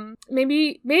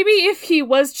maybe if he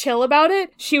was chill about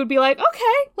it, she would be like,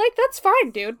 okay, like that's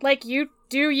fine, dude, like you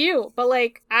do you. But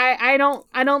like I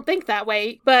don't think that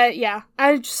way. But yeah,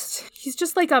 he's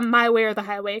just like a my way or the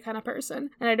highway kind of person,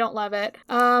 and I don't love it.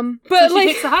 But So she like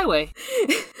takes the highway.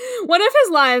 one of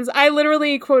his lines, I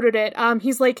literally quoted it.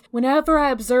 He's like, "Whenever I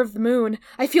observe the moon,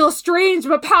 I feel a strange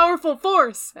but powerful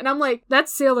force." And I'm like,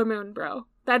 that's Sailor Moon, bro.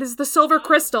 That is the silver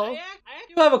crystal.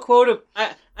 I do have a quote of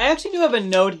I actually do have a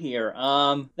note here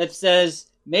that says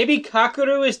maybe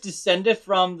Kakeru is descended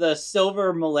from the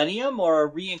Silver Millennium or a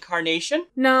reincarnation.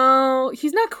 No,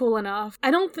 he's not cool enough. I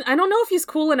don't know if he's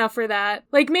cool enough for that.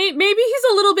 Like maybe he's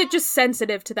a little bit just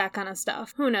sensitive to that kind of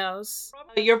stuff. Who knows?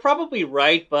 You're probably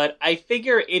right, but I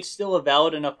figure it's still a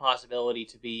valid enough possibility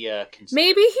to be considered.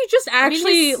 Maybe he just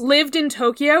actually this- lived in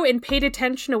Tokyo and paid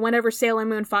attention to whenever Sailor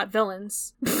Moon fought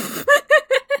villains.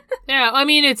 Yeah, I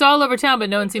mean, it's all over town, but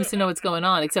no one seems to know what's going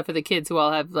on except for the kids who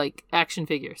all have, like, action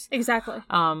figures. Exactly.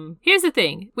 Here's the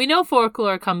thing. We know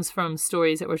folklore comes from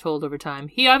stories that were told over time.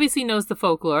 He obviously knows the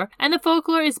folklore, and the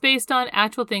folklore is based on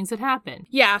actual things that happen.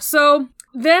 Yeah, so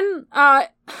then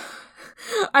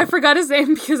I forgot his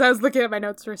name because I was looking at my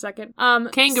notes for a second.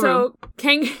 Kangaroo. So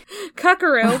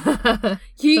Kakeru.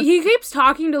 he keeps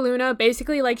talking to Luna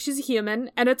basically like she's a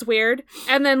human, and it's weird.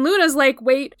 And then Luna's like,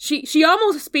 wait, she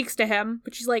almost speaks to him,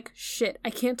 but she's like, shit, I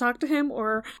can't talk to him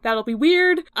or that'll be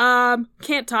weird.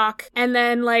 Can't talk. And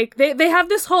then like they have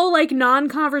this whole like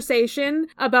non-conversation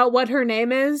about what her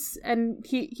name is, and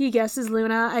he guesses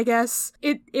Luna, I guess.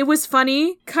 It was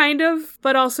funny, kind of,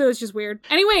 but also it's just weird.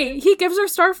 Anyway, he gives her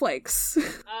starflakes.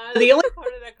 The only part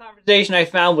of that conversation I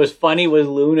found was funny was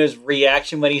Luna's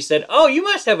reaction when he said, "Oh, you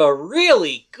must have a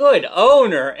really good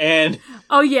owner," and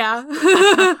Oh yeah.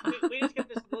 we just get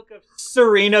this look of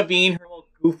Serena being her little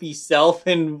goofy self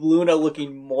and Luna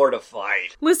looking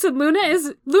mortified. Listen, Luna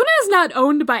is not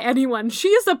owned by anyone. She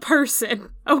is a person,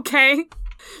 okay?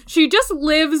 She just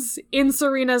lives in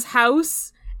Serena's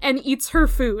house and eats her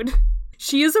food.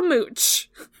 She is a mooch.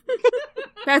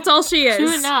 That's all she is.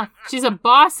 True enough. She's a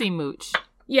bossy mooch.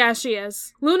 Yeah, she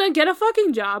is. Luna, get a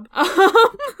fucking job.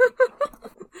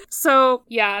 So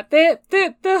yeah,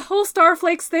 the whole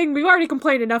Starflakes thing, we've already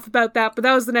complained enough about that, but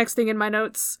that was the next thing in my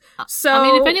notes. So I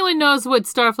mean, if anyone knows what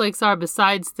Starflakes are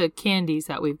besides the candies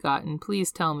that we've gotten,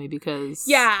 please tell me, because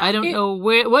I don't know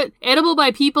what edible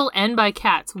by people and by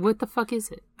cats. What the fuck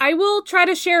is it? I will try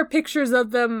to share pictures of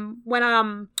them when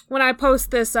I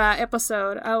post this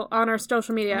episode on our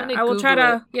social media. I will try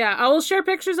to I will share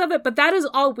pictures of it, but that is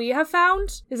all we have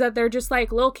found, is that they're just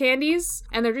like little candies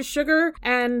and they're just sugar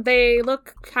and they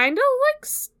look kind of like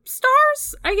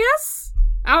stars, I guess.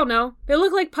 I don't know. They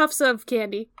look like puffs of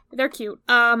candy. They're cute.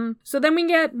 So then we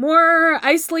get more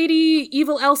Ice Lady,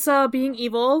 Evil Elsa being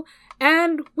evil.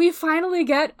 And we finally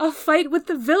get a fight with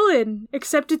the villain,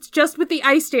 except it's just with the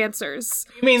ice dancers.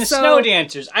 You mean the snow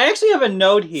dancers? I actually have a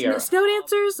note here. Snow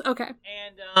dancers? Okay.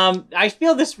 And I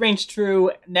feel this rings true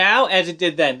now as it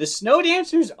did then. The snow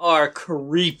dancers are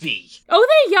creepy. Oh,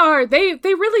 they are. They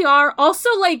really are. Also,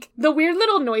 like, the weird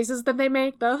little noises that they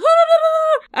make. The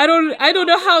I don't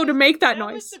know how to make that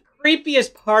noise.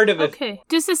 Creepiest part of it. Okay,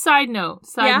 just a side note,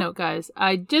 guys.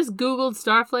 I just googled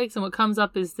Starflakes, and what comes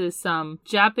up is this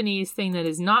Japanese thing that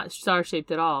is not star-shaped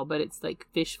at all, but it's like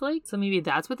fish flakes. So maybe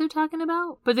that's what they're talking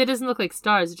about. But it doesn't look like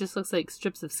stars; it just looks like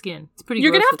strips of skin. It's pretty.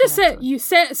 You're gonna have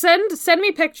to send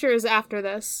me pictures after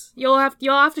this. You'll have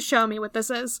to show me what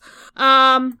this is.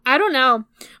 I don't know,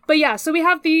 but yeah. So we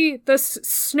have the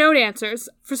snow dancers.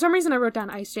 For some reason, I wrote down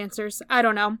ice dancers. I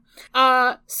don't know.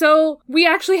 So we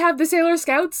actually have the Sailor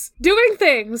Scouts doing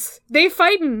things. They're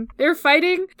fighting,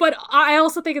 but I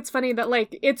also think it's funny that,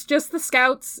 like, it's just the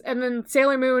Scouts and then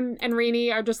Sailor Moon and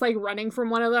Rini are just, like, running from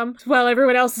one of them while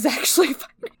everyone else is actually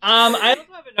fighting. I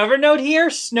also have another note here.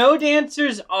 Snow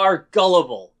dancers are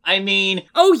gullible. I mean...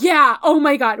 Oh, yeah. Oh,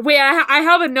 my God. Wait, I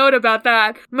have a note about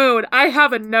that. Moon, I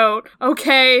have a note.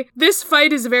 Okay. This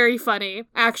fight is very funny.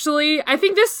 Actually, I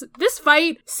think this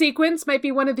fight sequence might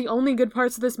be one of the only good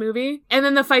parts of this movie. And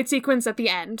then the fight sequence at the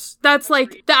end. That's,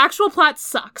 like, the actual plot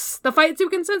sucks. The fight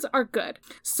sequences are good.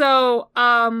 So,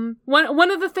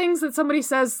 one of the things that somebody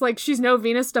says, like, she's no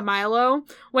Venus de Milo,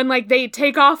 when, like, they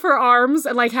take off her arms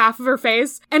and, like, half of her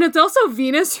face. And it's also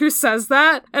Venus who says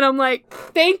that. And I'm like,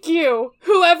 thank you.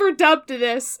 Whoever dubbed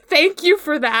this, thank you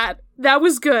for that. That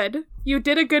was good. You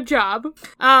did a good job.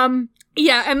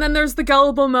 Yeah, and then there's the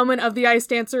gullible moment of the ice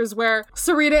dancers where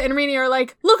Sarita and Rini are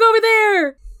like, look over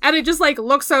there! And it just, like,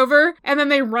 looks over, and then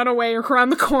they run away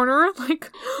around the corner,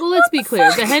 like... Well, let's be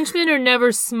clear. The henchmen are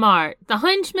never smart. The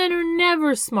henchmen are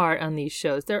never smart on these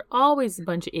shows. They're always a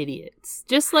bunch of idiots.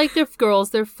 Just like the girls,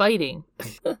 they're fighting.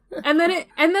 And then,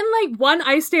 like, one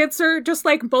ice dancer just,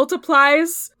 like,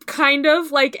 multiplies, kind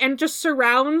of, like, and just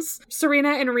surrounds Serena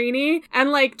and Rini,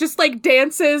 and, like, just, like,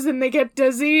 dances, and they get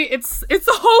dizzy. It's a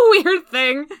whole weird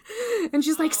thing. And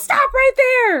she's like, stop right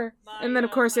there! And then,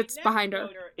 of course, it's behind her.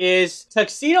 Is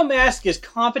Tuxedo Mask is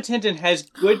competent and has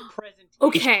good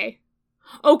presentation.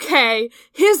 Okay.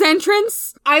 His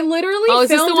entrance, I literally filmed the screen. Oh, is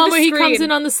this the one where he comes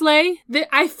in on the sleigh?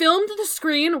 I filmed the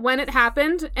screen when it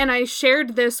happened, and I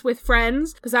shared this with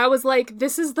friends, because I was like,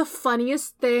 this is the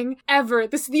funniest thing ever.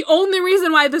 This is the only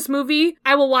reason why this movie,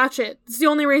 I will watch it. It's the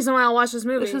only reason why I'll watch this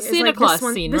movie. It's a Santa Claus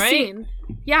scene, right? Scene.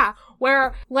 Yeah,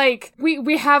 where, like,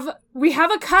 we have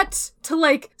a cut to,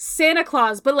 like, Santa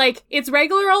Claus, but, like, it's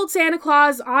regular old Santa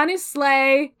Claus on his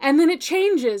sleigh, and then it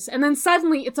changes, and then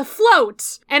suddenly it's a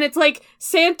float, and it's, like,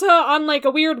 Santa on, like,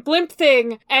 a weird blimp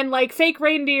thing, and, like, fake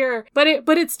reindeer, but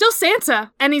it's still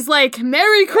Santa, and he's like,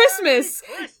 Merry Christmas!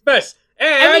 Christmas!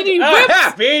 And a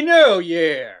Happy New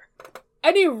Year!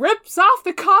 And he rips off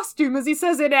the costume as he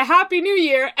says it, a Happy New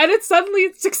Year, and it's suddenly a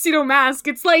Tuxedo Mask.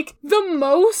 It's like the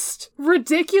most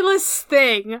ridiculous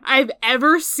thing I've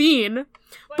ever seen.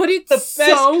 But it's the best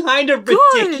so kind of good.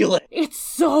 ridiculous. It's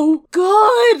so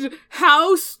good.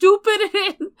 How stupid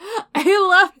it is. I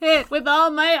love it with all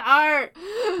my heart.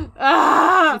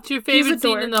 It's your favorite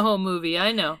scene in the whole movie,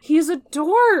 I know. He's a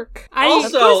dork.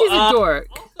 Of course he's a dork.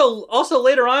 Also,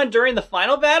 later on during the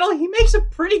final battle, he makes a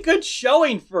pretty good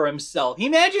showing for himself. He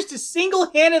manages to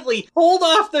single-handedly hold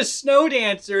off the snow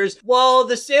dancers while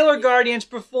the Sailor Guardians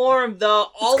perform the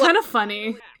all. It's kind of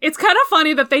funny. It's kind of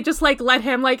funny that they just, like, let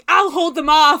him, like, I'll hold them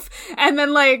off, and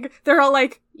then, like, they're all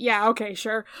like, yeah, okay,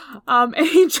 sure. And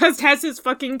he just has his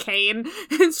fucking cane.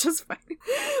 It's just funny.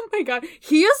 Oh my God.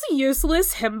 He is a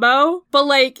useless himbo, but,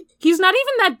 like, he's not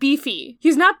even that beefy.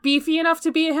 He's not beefy enough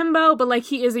to be a himbo, but, like,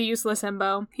 he is a useless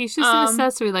himbo. He's just an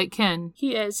accessory like Ken.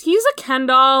 He is. He's a Ken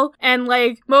doll, and,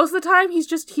 like, most of the time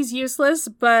he's useless,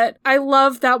 but I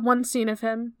love that one scene of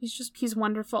him. He's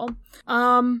wonderful.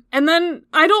 And then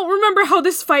I don't remember how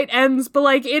this fight ends, but,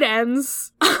 like, it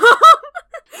ends.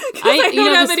 I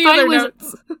don't have any other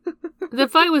notes. The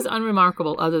fight was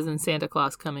unremarkable, other than Santa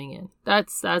Claus coming in.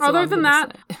 That's all Other I'm than gonna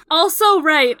that, say. also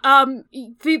right.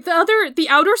 The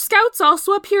outer scouts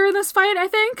also appear in this fight. I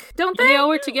think, don't And they? they all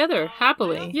work together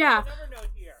happily. Yeah.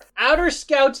 Outer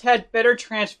Scouts had better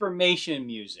transformation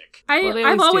music. Well, they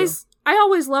I always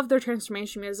always loved their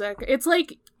transformation music. It's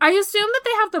like, I assume that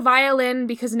they have the violin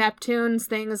because Neptune's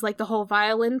thing is like the whole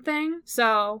violin thing.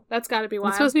 So that's got to be why.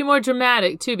 It's supposed to be more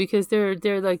dramatic too, because they're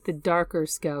like the darker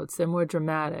scouts. They're more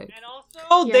dramatic. And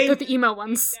also, Yeah, they're the emo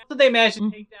ones. they managed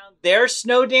to take down their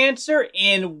snow dancer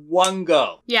in one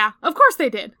go. Yeah, of course they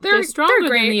did. They're stronger they're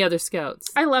great. than the other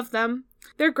scouts. I love them.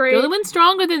 They're great. The only one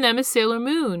stronger than them is Sailor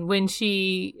Moon when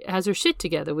she has her shit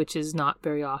together, which is not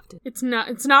very often. It's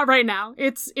not right now.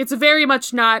 It's very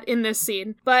much not in this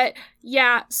scene. But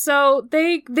yeah, so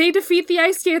they defeat the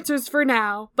ice dancers for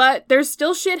now, but there's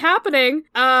still shit happening.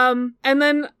 And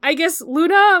then I guess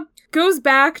Luna goes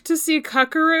back to see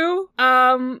Kakaru.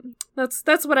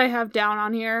 That's what I have down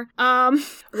on here.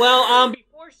 Well,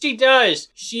 before she does,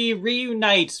 she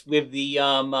reunites with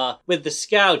the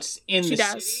scouts in the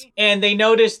city, and they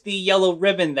notice the yellow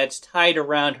ribbon that's tied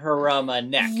around her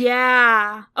neck.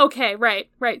 Yeah. Okay, right.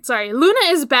 Sorry. Luna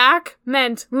is back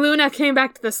meant Luna came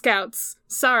back to the scouts.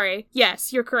 Sorry.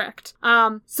 Yes, you're correct.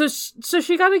 So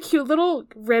she got a cute little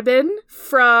ribbon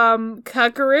from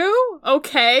Kakaru.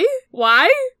 Okay.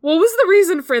 Why? What was the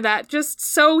reason for that? Just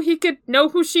so he could know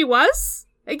who she was?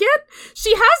 Again?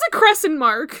 She has a crescent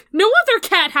mark. No other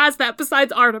cat has that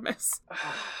besides Artemis.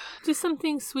 Just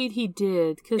something sweet he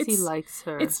did because he likes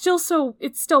her. It's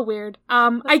still weird.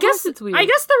 I guess it's weird. I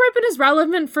guess the ribbon is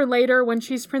relevant for later when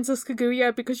she's Princess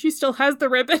Kaguya because she still has the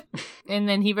ribbon. And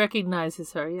then he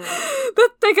recognizes her, yeah.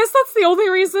 I guess that's the only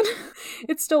reason.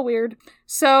 It's still weird.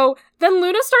 So then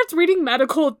Luna starts reading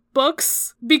medical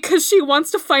books because she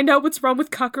wants to find out what's wrong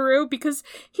with Kakaru because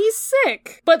he's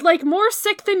sick. But like more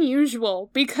sick than usual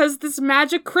because this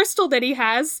magic crystal that he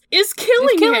has is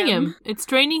killing him. It's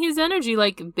draining his energy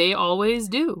like they always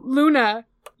do. Luna,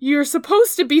 you're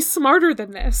supposed to be smarter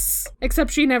than this.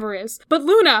 Except she never is. But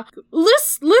Luna,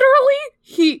 literally,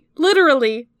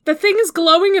 the thing is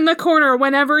glowing in the corner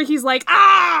whenever he's like,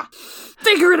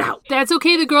 figure it out. That's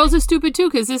okay, the girls are stupid too,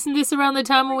 because isn't this around the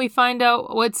time when we find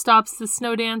out what stops the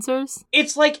snow dancers?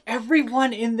 It's like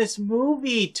everyone in this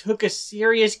movie took a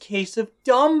serious case of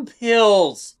dumb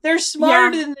pills. They're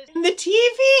smarter than the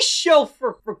TV show,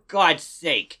 for God's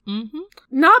sake. Mm-hmm.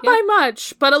 Not by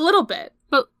much, but a little bit.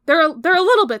 But they're a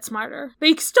little bit smarter.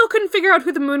 They still couldn't figure out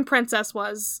who the Moon Princess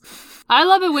was. I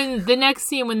love it when the next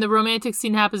scene, when the romantic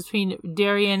scene happens between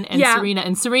Darien and Serena,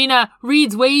 and Serena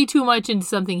reads way too much into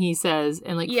something he says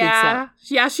and freaks out.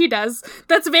 Yeah, she does.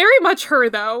 That's very much her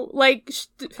though.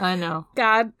 I know.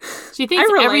 God, she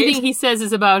thinks everything he says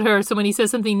is about her. So when he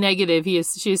says something negative,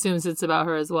 she assumes it's about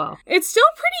her as well. It's still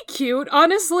pretty cute,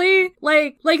 honestly.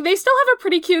 Like they still have a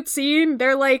pretty cute scene.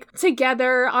 They're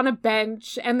together on a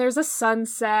bench, and there's a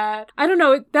sunset. I don't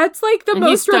know. That's the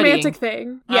most romantic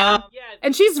thing. Yeah,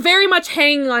 and she's very much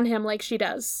hanging on him like she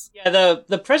does. Yeah,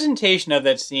 the presentation of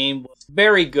that scene was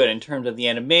very good in terms of the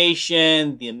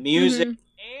animation, the music,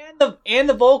 and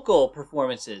the vocal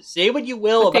performances. Say what you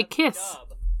will about they kiss. The dub,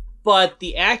 but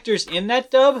the actors in that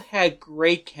dub had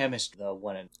great chemistry.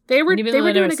 They were doing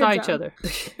a good saw job. each other.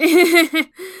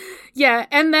 Yeah,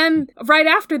 and then right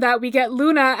after that, we get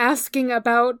Luna asking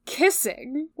about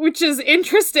kissing, which is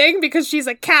interesting because she's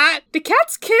a cat. Do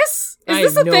cats kiss?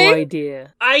 Is this a thing? I have no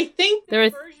idea. I think the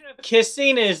version of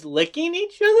kissing is licking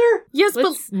each other. Yes,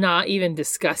 Let's not even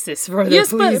discuss this further,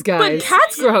 please, guys.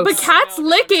 But cats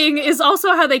licking is also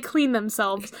how they clean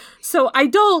themselves. So I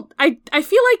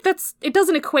feel like it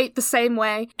doesn't equate the same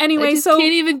way. Anyway, can't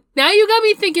even. Now you got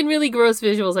me thinking really gross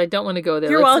visuals. I don't want to go there.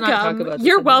 You're Let's welcome. not talk about this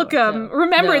You're anymore. welcome. No.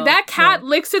 Remember, No. that cat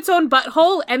licks its own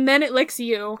butthole and then it licks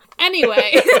you.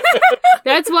 Anyway.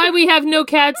 That's why we have no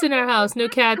cats in our house. No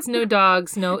cats, no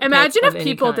dogs, no Imagine pets if of any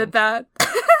people kind. did that.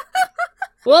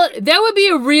 Well, that would be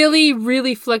a really,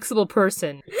 really flexible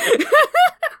person.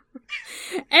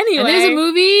 Anyway. And there's a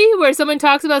movie where someone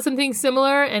talks about something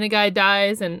similar and a guy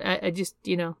dies, and I just,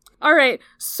 All right,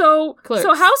 so Clerks.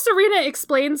 how Serena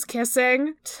explains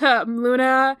kissing to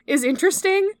Luna is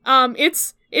interesting.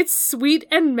 It's sweet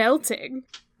and melting.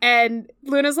 And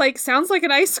Luna's sounds like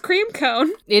an ice cream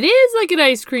cone. It is like an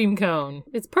ice cream cone.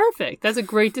 It's perfect. That's a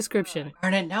great description.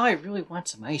 Darn it, now I really want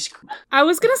some ice cream. I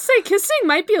was gonna say kissing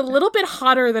might be a little bit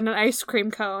hotter than an ice cream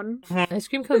cone. Ice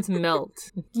cream cones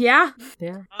melt. Yeah.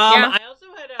 Yeah. I also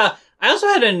had I also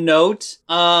had a note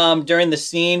during the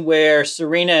scene where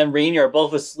Serena and Rena are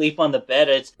both asleep on the bed.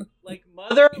 It's like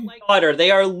mother and like daughter.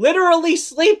 They are literally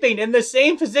sleeping in the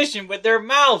same position with their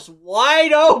mouths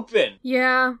wide open.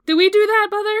 Yeah. Do we do that,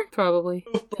 Mother? Probably.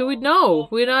 Who would know?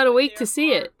 We're not awake to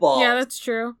see it. Yeah, that's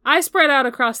true. I spread out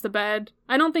across the bed.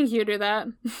 I don't think you do that.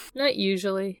 Not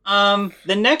usually.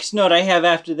 The next note I have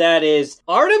after that is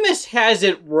Artemis has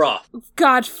it rough.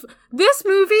 God, this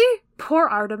movie, poor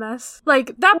Artemis.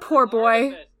 Like, that poor boy.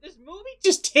 Artemis. This movie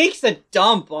just takes a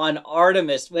dump on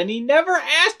Artemis when he never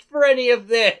asked for any of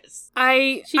this.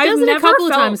 She does it a couple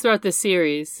of times throughout the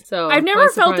series, so I've never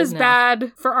why felt as surprise now?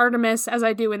 bad for Artemis as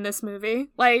I do in this movie.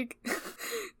 Like,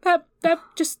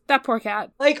 that poor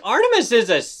cat. Like, Artemis is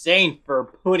a saint for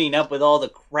putting up with all the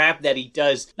crap that he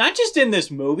does, not just in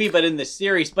this movie, but in the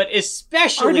series, but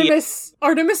especially...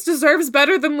 Artemis deserves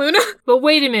better than Luna. But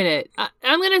wait a minute.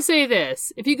 I'm going to say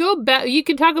this. If you go back, you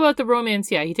can talk about the romance.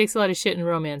 Yeah, he takes a lot of shit in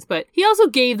romance, but he also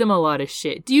gave them a lot of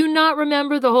shit. Do you not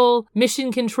remember the whole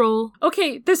mission control?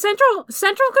 Okay, the central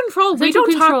control. We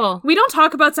don't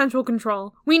talk about central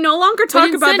control. We no longer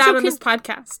talk about that on this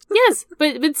podcast. Yes,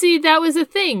 but see, that was a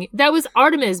thing. That was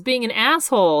Artemis being an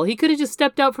asshole. He could have just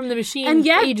stepped out from the machine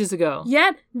ages ago.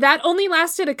 Yet, that only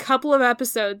lasted a couple of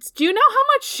episodes. Do you know how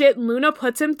much shit Luna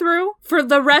puts him through for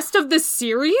the rest of this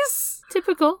series?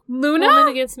 Typical. Luna? Woman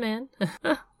against man.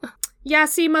 Yeah,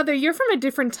 see, Mother, you're from a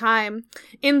different time.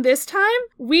 In this time,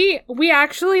 we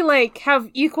actually, like, have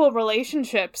equal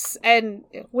relationships, and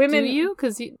women... Do you?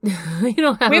 Because you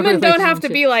don't have women don't have to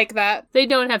be like that. They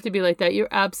don't have to be like that. You're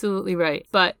absolutely right.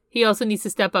 But he also needs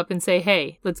to step up and say,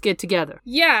 hey, let's get together.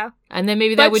 Yeah. And then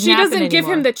maybe that wouldn't happen anymore. But she doesn't give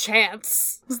him the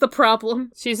chance, is the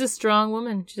problem. She's a strong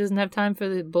woman. She doesn't have time for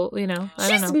the bull, I don't know.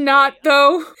 She's not,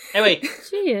 though. Anyway.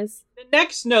 She is. The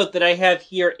next note that I have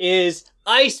here is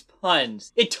ice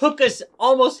puns. It took us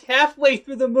almost halfway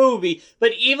through the movie,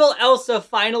 but evil Elsa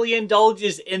finally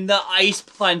indulges in the ice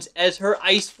puns as her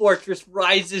ice fortress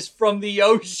rises from the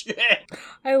ocean.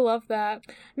 I love that.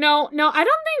 No, I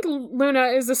don't think Luna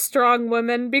is a strong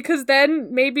woman, because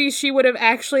then maybe she would have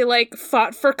actually, like,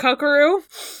 fought for Kakaru.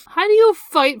 How do you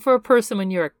fight for a person when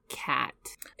you're a cat?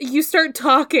 You start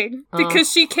talking,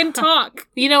 because she can talk.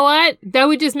 You know what? That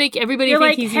would just make everybody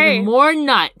think he's even more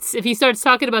nuts if he starts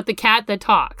talking about the cat that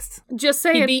talks. Just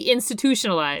saying. He'd be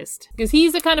institutionalized. Because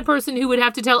he's the kind of person who would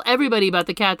have to tell everybody about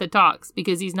the cat that talks,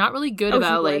 because he's not really good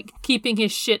about, like, keeping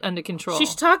his shit under control. She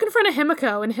should talk in front of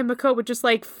Himiko, and Himiko would just,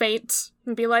 like, faint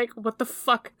and be like, what the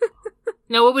fuck?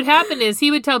 Now, what would happen is he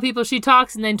would tell people she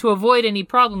talks, and then to avoid any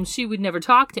problems, she would never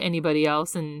talk to anybody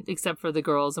else, and except for the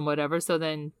girls and whatever, so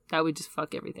then that would just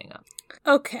fuck everything up.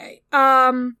 Okay.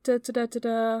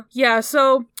 Yeah,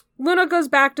 so Luna goes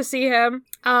back to see him.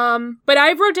 But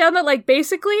I wrote down that, like,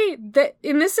 basically, that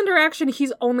in this interaction,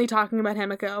 he's only talking about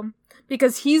Himiko.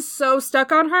 Because he's so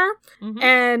stuck on her. Mm-hmm.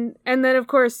 And then, of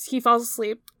course, he falls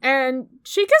asleep. And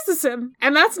she kisses him.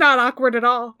 And that's not awkward at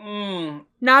all.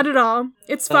 Not at all.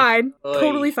 It's fine.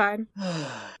 Totally fine.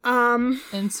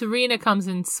 And Serena comes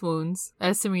in swoons,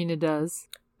 as Serena does.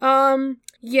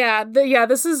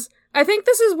 This is... I think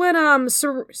this is when,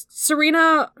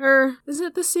 Serena, or is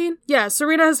it this scene? Yeah,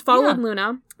 Serena has followed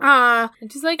Luna.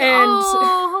 And she's like, oh,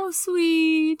 how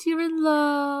sweet, you're in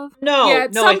love.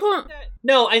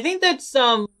 I think that's,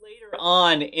 later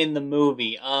on in the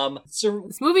movie.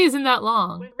 This movie isn't that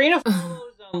long. When Serena follows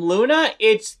Luna,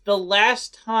 it's the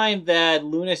last time that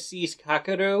Luna sees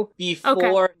Kakaru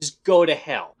before just go to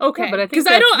hell. Okay, yeah, because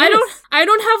I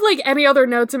don't have like any other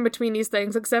notes in between these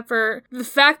things except for the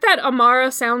fact that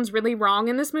Amara sounds really wrong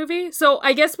in this movie. So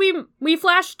I guess we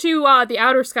flash to the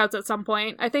Outer Scouts at some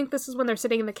point. I think this is when they're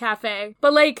sitting in the cafe.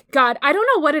 But like, God, I don't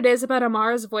know what it is about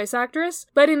Amara's voice actress,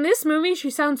 but in this movie she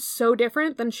sounds so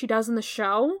different than she does in the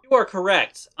show. You are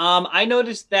correct. I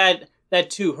noticed that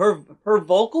too. Her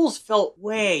vocals felt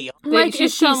way like,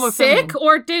 is she sick,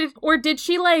 or did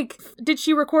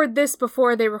she record this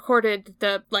before they recorded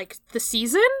the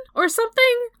season or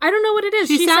something? I don't know what it is.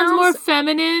 She sounds more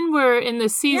feminine, where in the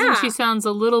season she sounds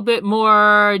a little bit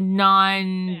more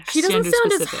She doesn't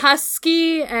sound as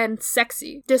husky and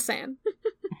sexy. Just saying.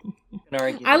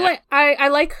 I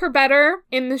like her better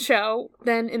in the show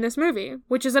than in this movie,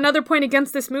 which is another point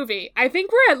against this movie. I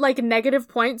think we're at like negative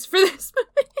points for this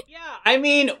movie. Yeah, I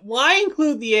mean, why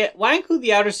include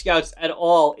the Outer Scouts at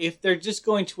all if they're just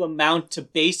going to amount to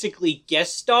basically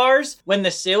guest stars when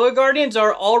the Sailor Guardians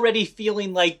are already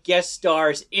feeling like guest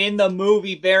stars in the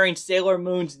movie bearing Sailor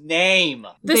Moon's name?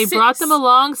 They brought them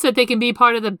along so that they can be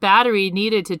part of the battery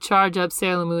needed to charge up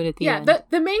Sailor Moon at the end. Yeah,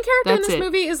 the main character That's in this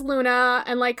movie is Luna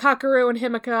and like Kakeru and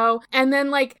Himiko, and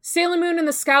then like Sailor Moon and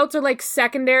the Scouts are like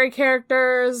secondary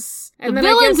characters. And the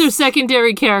then villains are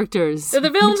secondary characters. The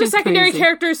villains which are is secondary crazy.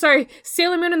 characters. Sorry,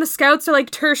 Sailor Moon and the Scouts are like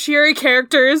tertiary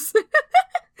characters.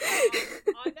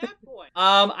 On that point,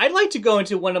 I'd like to go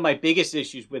into one of my biggest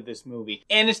issues with this movie,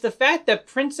 and it's the fact that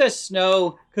Princess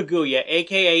Snow Kaguya,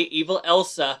 aka Evil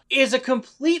Elsa, is a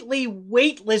completely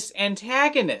weightless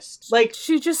antagonist. Like,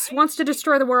 She just wants to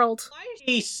destroy the world. why is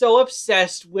she so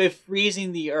obsessed with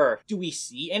freezing the Earth? Do we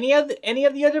see any of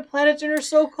the other planets in her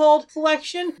so-called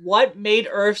collection? What made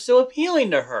Earth so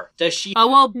appealing to her? Does she? Oh,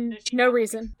 well, No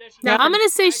reason. no, I'm going to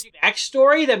say...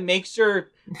 Backstory that makes her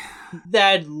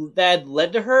that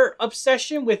led to her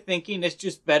obsession with thinking it's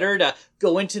just better to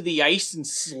go into the ice and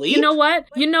sleep. You know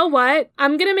what?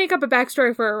 I'm gonna make up a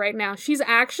backstory for her right now. She's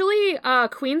actually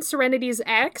Queen Serenity's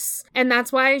ex, and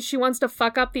that's why she wants to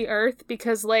fuck up the Earth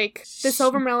because like the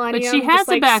Silver Millennium. But she has just,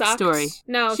 like, a backstory. sucks.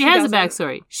 No, she has doesn't. a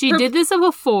backstory. She did this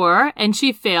before, and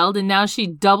she failed, and now she's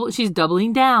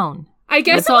doubling down. I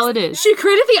guess That's all it is. She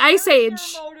created the Ice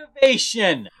Age.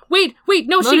 Motivation. Wait,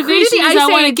 no, she created Motivation the is Ice Age. I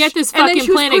want to get this and then fucking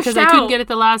she was planet because pushed I couldn't out. get it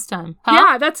the last time. Huh?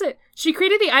 Yeah, that's it. She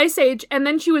created the Ice Age, and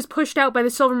then she was pushed out by the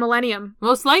Silver Millennium.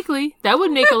 Most likely. That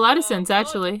would make a lot of sense,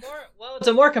 actually. Well, it's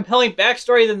a more compelling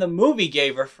backstory than the movie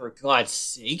gave her, for God's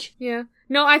sake. Yeah.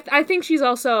 No, I think she's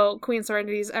also Queen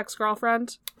Serenity's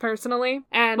ex-girlfriend, personally.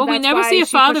 And Well, we that's never why see a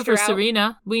she father pushed for her out.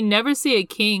 Serena. We never see a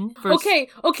king for Okay,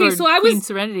 for so I Queen was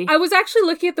Serenity. I was actually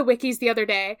looking at the wikis the other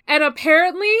day, and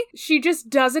apparently she just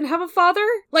doesn't have a father.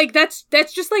 Like that's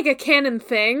just like a canon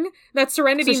thing that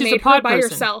Serenity So she's a made her pod by person.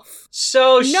 herself.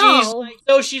 So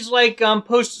No. she's like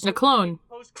post A clone.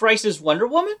 crisis Wonder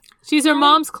Woman. She's her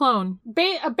mom's clone.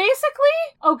 Basically,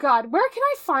 oh god, where can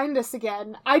I find this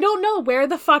again? I don't know where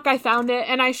the fuck I found it,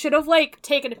 and I should have like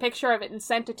taken a picture of it and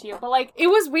sent it to you. But like, it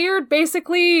was weird.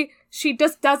 Basically, she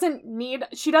just doesn't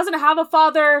have a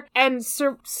father, and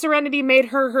Serenity made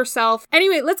her herself.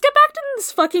 Anyway, let's get back to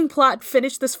this fucking plot.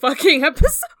 Finish this fucking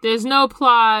episode. There's no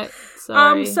plot.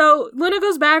 Sorry. So Luna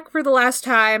goes back for the last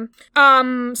time.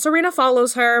 Serena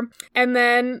follows her, and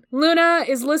then Luna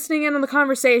is listening in on the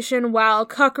conversation while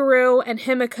Kakeru and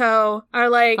Himiko are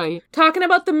like Fight. talking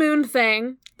about the moon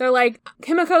thing. They're like,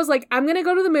 Himiko's like, I'm gonna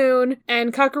go to the moon,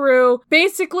 and Kakeru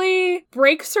basically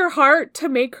breaks her heart to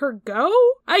make her go,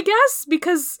 I guess,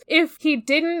 because if he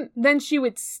didn't, then she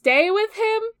would stay with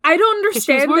him. I don't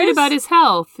understand She's worried this. about his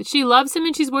health. She loves him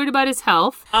and she's worried about his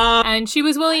health. And she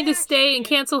was willing to stay and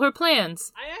cancel her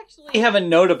plans. I actually have a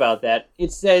note about that.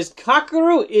 It says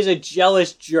Kakeru is a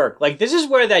jealous jerk. Like, this is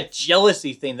where that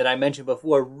jealousy thing that I mentioned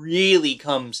before really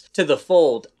comes to the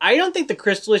fold. I don't think the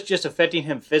crystal is just affecting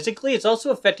him physically, it's also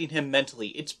affecting him mentally.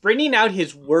 It's bringing out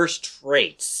his worst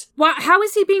traits. How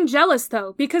is he being jealous,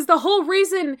 though? Because the whole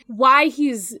reason why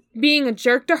he's being a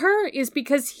jerk to her is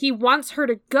because he wants her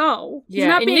to go. He's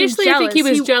not being initially jealous. I think he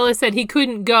was jealous that he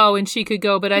couldn't go and she could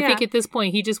go, but I Yeah. think at this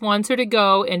point he just wants her to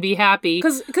go and be happy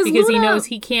 'Cause because he Luna- knows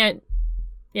he can't.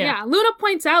 Yeah, Luna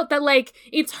points out that, like,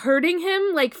 it's hurting him,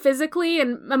 like, physically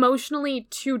and emotionally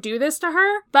to do this to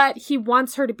her, but he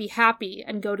wants her to be happy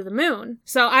and go to the moon.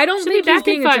 So I don't She'll think be he's back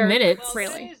in being 5 a jerk, minutes.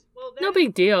 really. No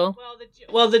big deal.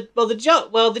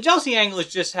 The jealousy angle is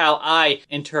just how I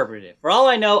interpret it. For all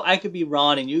I know, I could be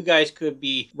wrong and you guys could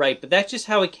be right, but that's just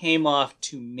how it came off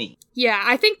to me. Yeah,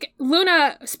 I think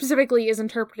Luna specifically is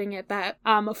interpreting it that,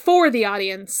 for the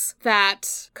audience,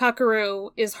 that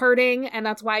Kakeru is hurting, and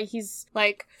that's why he's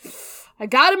like, I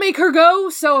gotta make her go,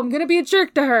 so I'm gonna be a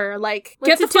jerk to her. Like,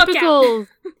 get the fuck out.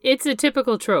 It's a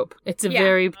typical trope. It's a Yeah.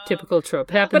 very typical trope.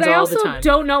 It happens But I all the also time.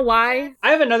 don't know why.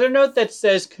 I have another note that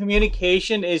says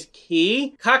communication is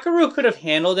key. Kakeru could have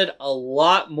handled it a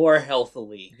lot more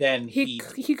healthily than He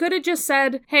he could have just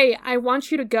said, hey, I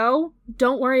want you to go.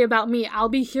 Don't worry about me. I'll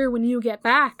be here when you get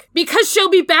back. Because she'll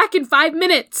be back in 5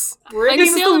 minutes. And This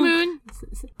in is Sailor the- Moon,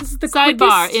 This is the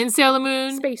sidebar, quickest in Sailor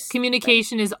Moon, space.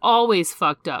 communication is always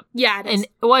fucked up. Yeah, it is. And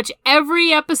watch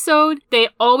every episode, they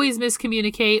always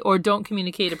miscommunicate or don't communicate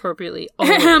communicate appropriately.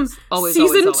 Always.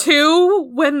 Season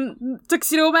 2, when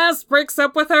Tuxedo Mask breaks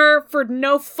up with her for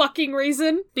no fucking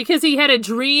reason. Because he had a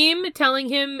dream telling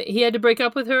him he had to break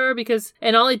up with her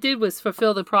and all it did was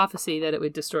fulfill the prophecy that it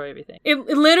would destroy everything.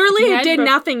 It did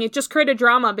nothing. It just created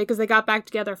drama because they got back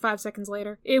together 5 seconds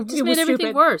later. It just was made everything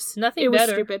stupid. worse. Nothing it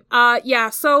better. Was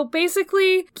stupid. So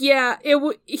basically,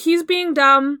 he's being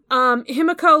dumb.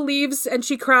 Himiko leaves and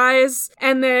she cries,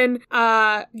 and then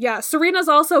Serena's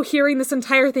also hearing this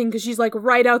entire thing because she's like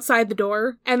right outside the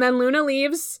door, and then Luna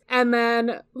leaves, and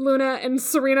then Luna and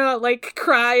Serena like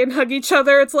cry and hug each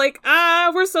other. It's like,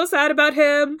 we're so sad about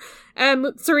him,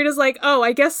 and Serena's like, oh,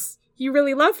 I guess you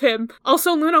really love him.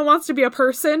 Also, Luna wants to be a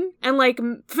person and like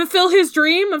fulfill his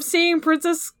dream of seeing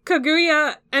Princess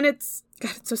Kaguya, and it's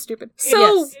so stupid.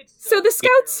 So the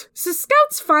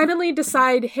scouts finally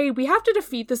decide, hey, we have to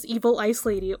defeat this evil ice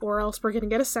lady or else we're gonna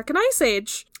get a second ice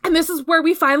age. And this is where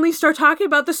we finally start talking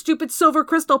about the stupid silver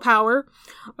crystal power.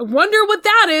 I wonder what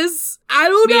that is. I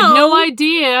don't know. We have no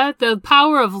idea. The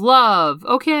power of love.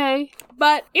 Okay.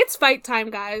 But it's fight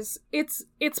time, guys. It's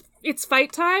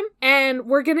fight time, and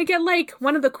we're gonna get like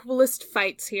one of the coolest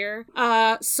fights here.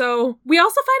 So we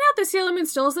also find out that Sailor Moon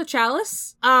still has the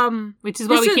chalice. Which is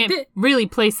why we can't really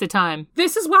place the time.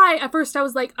 This is why at first I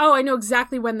was like, oh, I know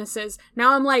exactly when this is.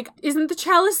 Now I'm like, isn't the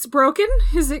chalice broken?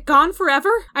 Is it gone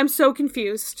forever? I'm so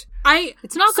confused.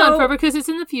 It's not gone forever because it's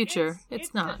in the future.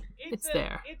 It's not. It's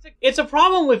there. It's a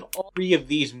problem with all 3 of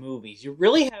these movies. You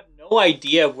really have no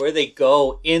idea where they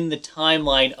go in the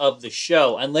timeline of the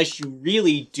show unless you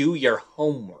really do your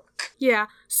homework. Yeah.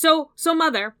 So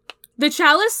Mother, the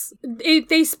chalice,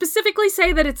 they specifically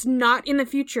say that it's not in the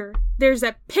future. There's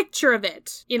a picture of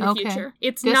it in the future.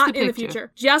 It's just not in the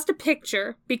future. Just a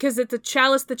picture, because it's a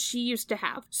chalice that she used to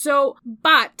have. So,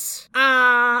 but,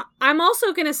 I'm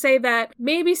also gonna say that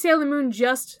maybe Sailor Moon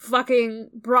just fucking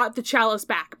brought the chalice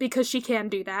back, because she can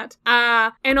do that.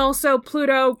 And also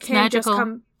Pluto can just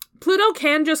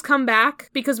come back,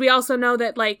 because we also know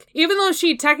that, like, even though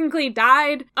she technically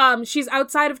died, she's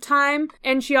outside of time,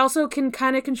 and she also can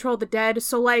kind of control the dead.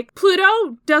 So, like,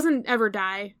 Pluto doesn't ever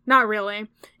die. Not really.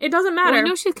 It doesn't matter. Well, we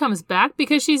know she comes back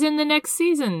because she's in the next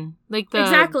season. Like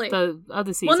the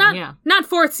other season, not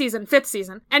 4th season, 5th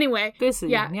season. Anyway. This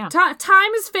season, yeah.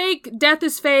 Time is fake, death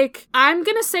is fake. I'm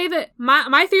gonna say that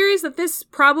my theory is that this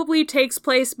probably takes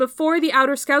place before the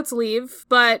Outer Scouts leave,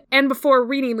 and before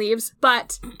Rini leaves,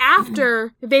 but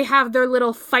after they have their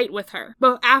little fight with her.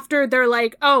 But after they're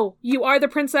like, oh, you are the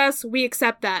princess, we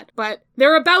accept that. But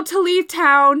they're about to leave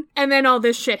town, and then all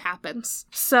this shit happens.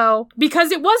 So,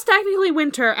 because it was technically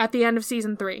winter at the end of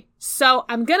season 3. So,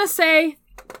 I'm gonna say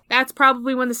that's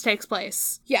probably when this takes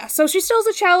place. Yeah, so she steals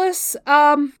a chalice.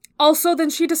 Also, then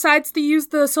she decides to use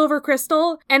the silver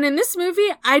crystal. And in this movie,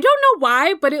 I don't know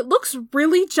why, but it looks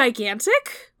really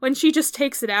gigantic when she just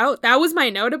takes it out. That was my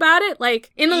note about it.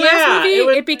 Like, in the last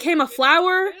movie, it became a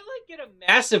flower. Did it, get a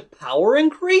massive power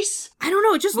increase? I don't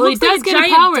know, it just looks like a giant does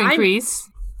get a power diamond. Increase.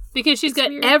 Because she's got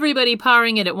everybody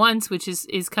powering it at once, which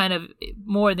is kind of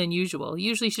more than usual.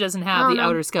 Usually she doesn't have the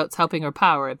Outer Scouts helping her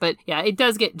power it. But yeah, it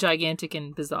does get gigantic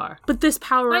and bizarre. But this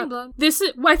power-up,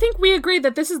 I think we agree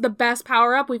that this is the best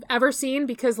power-up we've ever seen,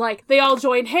 because, like, they all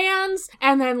join hands,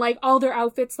 and then, like, all their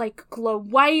outfits, like, glow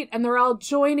white, and they're all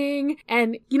joining,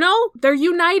 and, you know, they're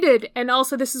united. And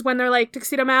also this is when they're like,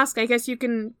 Tuxedo Mask, I guess you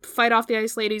can fight off the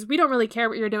Ice Ladies. We don't really care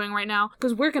what you're doing right now,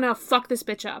 because we're gonna fuck this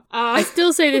bitch up. I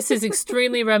still say this is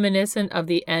extremely reminiscent of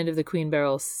the end of the Queen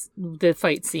Beryl, the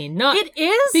fight scene. It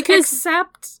is,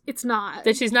 except it's not.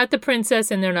 That she's not the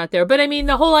princess and they're not there. But I mean,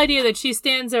 the whole idea that she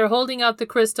stands there holding out the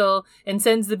crystal and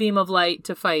sends the beam of light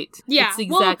to fight. Yeah. It's the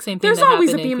exact same thing there's that always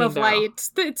a happened beam in of Queen Beryl. light.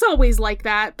 It's always like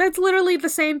that. That's literally the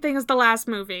same thing as the last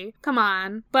movie. Come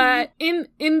on. But in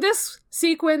this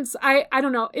sequence, I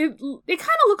don't know, it kind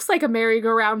of looks like a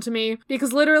merry-go-round to me,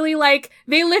 because literally, like,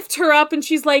 they lift her up and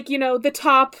she's like, you know, the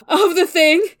top of the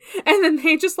thing, and then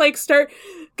they just like start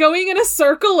going in a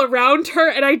circle around her,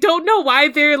 and I don't know why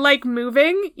they're like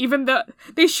moving, even though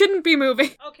they shouldn't be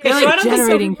moving. Okay, they're like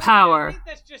generating power. I think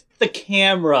that's just the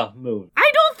camera move. I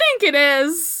don't think it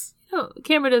is. No, the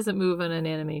camera doesn't move on an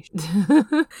animation.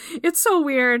 It's so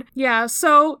weird. Yeah,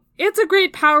 so it's a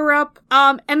great power-up.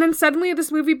 And then suddenly this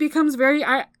movie becomes very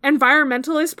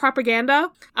environmentalist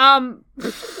propaganda.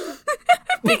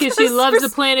 Because she loves the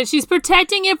planet. She's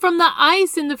protecting it from the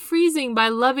ice and the freezing by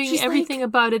loving everything like,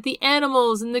 about it. The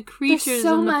animals and the creatures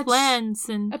and the plants.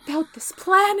 And about this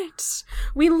planet.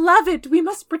 We love it. We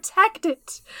must protect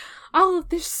it. all of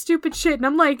this stupid shit. And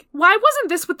I'm like, why wasn't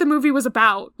this what the movie was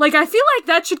about? Like, I feel like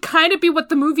that should kind of be what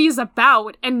the movie is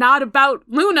about, and not about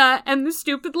Luna and the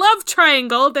stupid love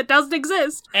triangle that doesn't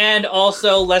exist. And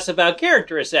also less about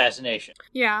character assassination.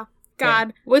 Yeah.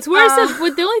 God. What's worse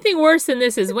the only thing worse than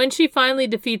this is when she finally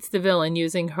defeats the villain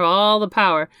using all the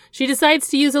power, she decides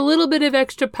to use a little bit of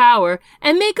extra power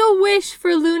and make a wish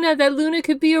for Luna that Luna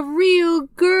could be a real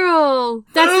girl.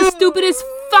 That's the stupidest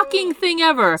fucking thing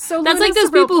ever. So that's Luna's like those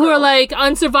a real people who are girl. like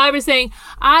on Survivor saying,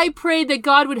 I prayed that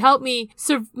God would help me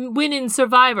win in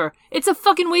Survivor. It's a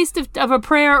fucking waste of a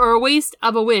prayer or a waste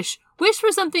of a wish. Wish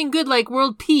for something good like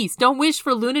world peace. Don't wish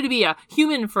for Luna to be a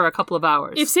human for a couple of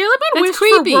hours. If Sailor Moon That's wished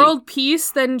creepy. for world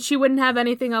peace, then she wouldn't have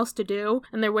anything else to do,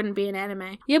 and there wouldn't be an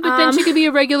anime. Yeah, but then she could be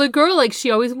a regular girl like she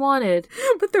always wanted.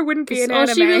 But there wouldn't be an All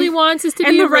anime. she really wants is to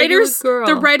and be the a regular writers, girl.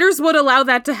 the writers would allow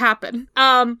that to happen.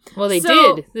 Well, they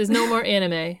so- did. There's no more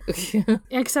anime.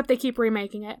 Except they keep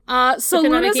remaking it. So But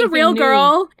they're not Luna's making a real anything new.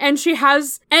 girl, and she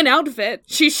has an outfit.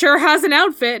 She sure has an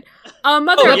outfit.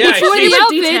 Mother, Oh, yeah, what's your she favorite does.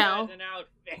 detail?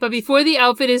 But before the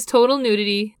outfit is total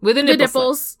nudity with a The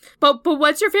nipple slip. nipples. But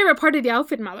what's your favorite part of the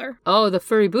outfit, Mother? Oh, the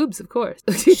furry boobs, of course.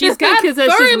 She's got 'Cause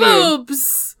that's furry just weird.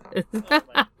 boobs.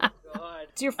 God.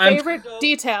 It's your I'm favorite so-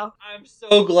 detail. I'm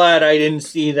so glad I didn't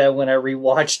see that when I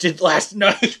rewatched it last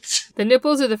night. The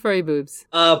nipples or the furry boobs?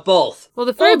 Both. Well,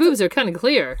 the furry Oh, boobs are kind of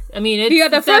clear. I mean, it's, Yeah,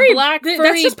 the it's that furry- black that's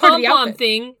furry just part of the pom-pom outfit.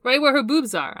 thing right where her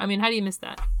boobs are. I mean, how do you miss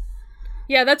that?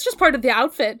 Yeah, that's just part of the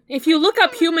outfit. If you look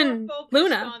up human Focused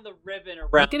Luna, on the ribbon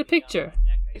around Look at a the picture.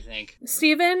 neck, I think.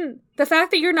 Steven, the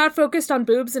fact that you're not focused on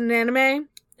boobs in an anime,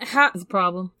 That's a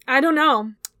problem. I don't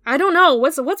know. I don't know.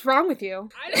 What's wrong with you?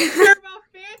 I don't care about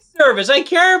fan service. I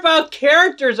care about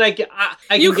characters. I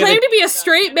You claim to be a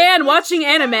straight man watching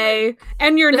anime,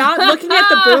 and you're not looking at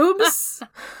the boobs?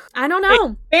 I don't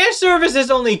know. Fan service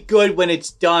is only good when it's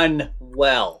done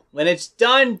well. When it's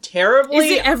done terribly,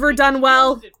 Is it ever done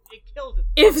well? It kills it.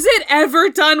 Is it ever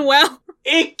done well?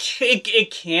 It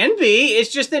can be.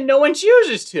 It's just that no one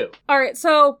chooses to. Alright,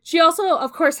 so she also,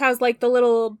 of course, has, like, the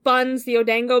little buns, the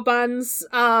Odango buns,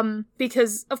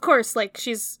 because, of course, like,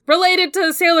 she's related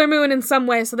to Sailor Moon in some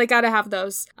way, so they gotta have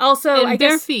those. Also, And I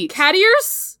bare guess, feet. cat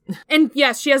ears? And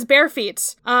yes, she has bare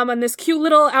feet, and this cute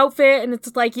little outfit, and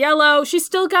it's, like, yellow. She's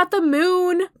still got the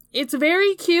moon. It's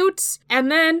very cute.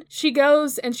 And then she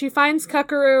goes and she finds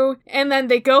Kakaru, and then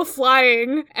they go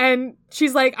flying, and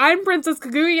she's like, I'm Princess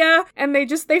Kaguya, and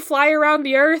they fly around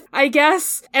the earth, I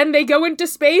guess, and they go into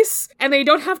space, and they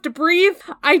don't have to breathe.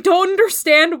 I don't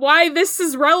understand why this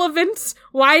is relevant,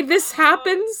 why this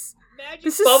happens. Magic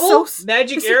This is bubble? so-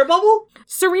 Magic this air bubble?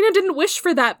 Serena didn't wish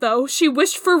for that, though. She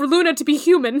wished for Luna to be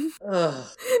human. Ugh.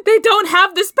 They don't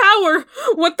have this power.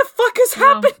 What the fuck is No.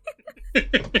 happening?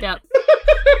 Yep.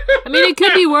 I mean, it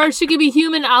could be worse. She could be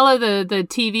human a la the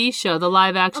TV show, the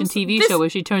live action TV this- show where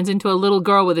she turns into a little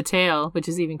girl with a tail, which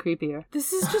is even creepier.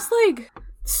 This is just like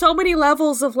so many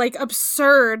levels of like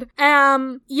absurd.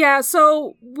 Yeah,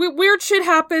 so weird shit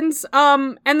happens.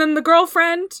 And then the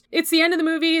girlfriend, it's the end of the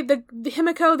movie. The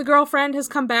Himiko, the girlfriend, has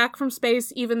come back from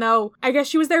space, even though I guess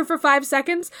she was there for 5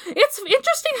 seconds. It's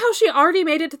interesting how she already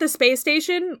made it to the space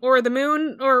station or the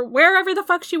moon or wherever the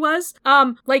fuck she was.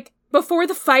 Like, before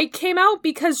the fight came out,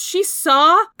 because she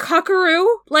saw Kakaru,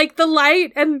 like the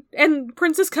light and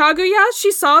Princess Kaguya.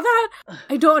 She saw that.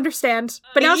 I don't understand.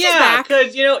 But now she's back.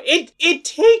 because, it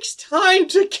takes time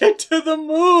to get to the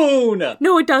moon.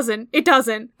 No, it doesn't. It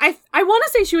doesn't. I want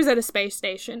to say she was at a space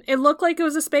station. It looked like it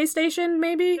was a space station,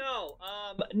 maybe?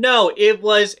 No, it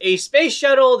was a space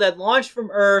shuttle that launched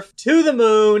from Earth to the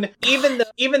moon,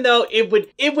 even though it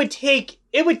would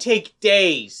take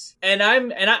days. And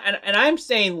I'm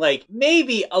saying like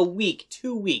maybe a week,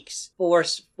 2 weeks for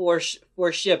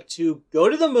ship to go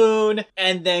to the moon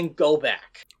and then go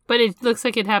back. But it looks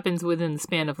like it happens within the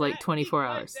span of like 24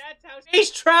 hours. That's how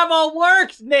space travel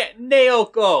works,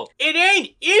 Naoko. It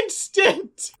ain't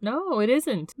instant. No, it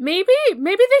isn't. Maybe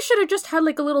they should have just had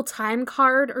like a little time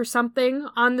card or something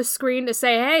on the screen to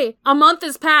say, hey, a month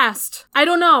has passed. I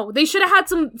don't know. They should have had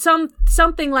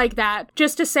something like that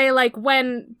just to say like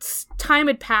when time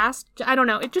had passed. I don't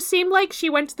know. It just seemed like she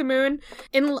went to the moon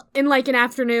in like an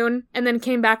afternoon and then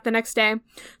came back the next day.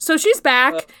 So she's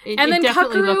back. It And then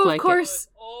definitely looked Kakaru, like of course,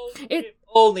 If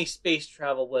only space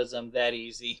travel was that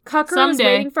easy. Kakaru's Someday.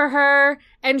 waiting for her,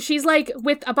 and she's like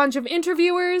with a bunch of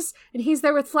interviewers, and he's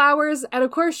there with flowers, and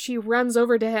of course she runs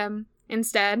over to him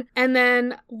instead. And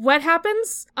then what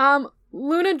happens?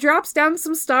 Luna drops down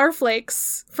some star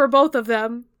flakes for both of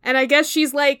them. And I guess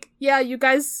she's like, yeah, you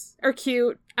guys are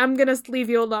cute. I'm gonna leave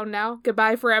you alone now.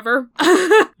 Goodbye forever.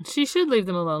 She should leave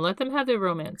them alone. Let them have their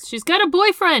romance. She's got a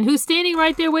boyfriend who's standing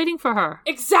right there waiting for her.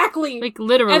 Exactly. Like,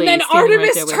 literally. And then standing right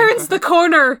Artemis there waiting turns for the her.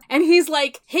 corner and he's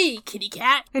like, hey, kitty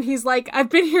cat. And he's like, I've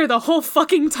been here the whole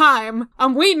fucking time.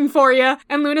 I'm waiting for you.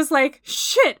 And Luna's like,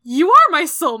 shit, you are my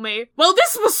soulmate. Well,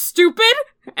 this was stupid.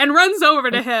 And runs over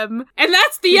to him. And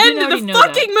that's the You end didn't of the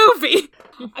already know fucking movie.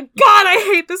 God,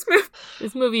 I hate this movie.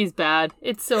 This movie is bad.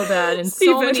 It's so bad in so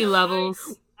Steven. many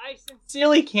levels. I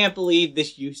sincerely can't believe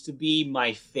this used to be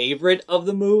my favorite of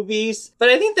the movies, but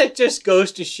I think that just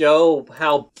goes to show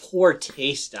how poor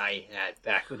taste I had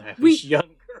back when I was younger.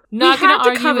 Not had gonna to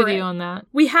argue cover with it. you on that.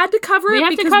 We had to cover We it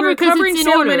have to because cover we were it 'cause covering it's in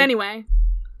Sailor Moon order. anyway.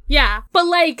 Yeah, but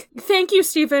like, thank you,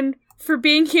 Stephen, for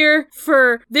being here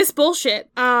for this bullshit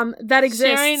that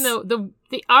exists. Sharing the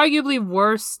arguably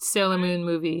worst Sailor Moon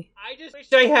movie. I just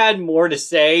wish I had more to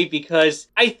say, because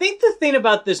I think the thing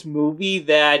about this movie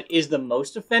that is the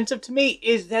most offensive to me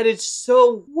is that it's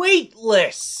so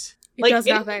weightless. It does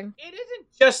nothing. It isn't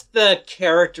just the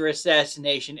character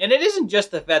assassination, and it isn't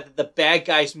just the fact that the bad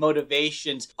guy's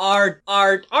motivations aren't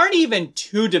even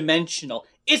two-dimensional.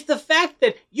 It's the fact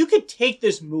that you could take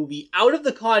this movie out of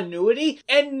the continuity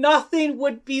and nothing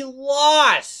would be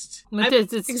lost.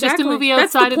 It's just a Exactly. movie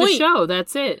That's the outside of the point. show.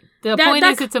 That's it. The That- point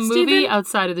that- is it's a movie Steven,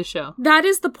 outside of the show. That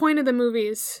is the point of the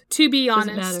movies, to be Doesn't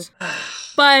honest. matter.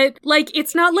 But, like,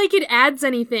 it's not like it adds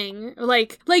anything.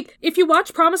 Like, if you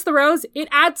watch Promise the Rose, it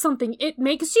adds something. It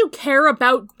makes you care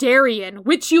about Darien,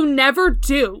 which you never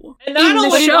do And not in the only-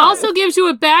 But it show. also gives you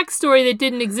a backstory that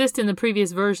didn't exist in the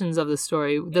previous versions of the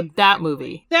story, that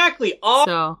movie. Exactly.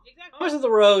 So, Promise of the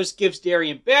Rose gives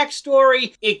Darien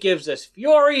backstory. It gives us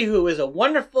Fiore, who is a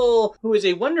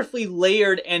wonderfully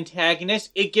layered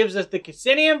antagonist. It gives us the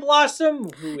Cassinian Blossom,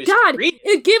 who is God, great.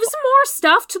 it gives more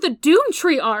stuff to the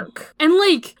Doomtree arc. And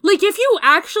like if you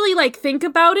actually like think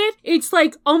about it, it's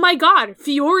like, oh my god,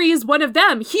 Fiore is one of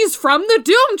them. He's from the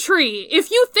Doomtree.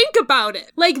 If you think about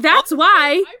it. Like, that's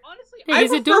why. Hey, I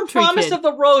he's a prefer Doomtree Promise kid. of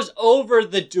the Rose over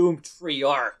the Doomtree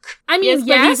arc. I mean, yes,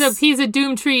 yes. but he's a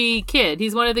Doomtree kid.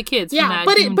 He's one of the kids from Yeah, that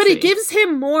but Doomtree. it gives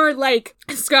him more like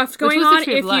stuff going was the on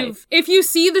Tree of Life. if you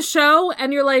see the show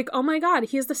and you're like, oh my god,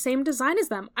 he has the same design as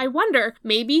them. I wonder,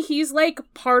 maybe he's like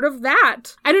part of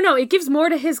that. I don't know, it gives more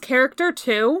to his character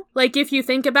too, like if you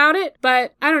think about it,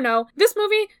 but I don't know. This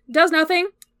movie does nothing.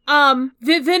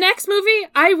 The next movie,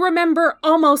 I remember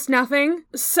almost nothing,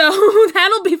 so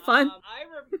that'll be fun.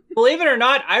 Believe it or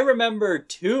not, I remember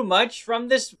too much from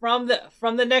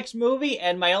the next movie,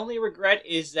 and my only regret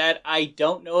is that I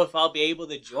don't know if I'll be able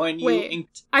to join you.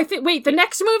 The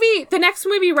next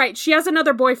movie, right, she has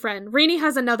another boyfriend. Rainey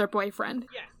has another boyfriend.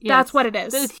 Yeah. That's what it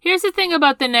is. Here's the thing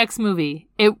about the next movie.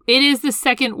 It is the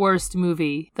second worst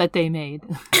movie that they made.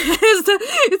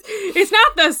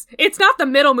 It's not the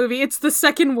middle movie. It's the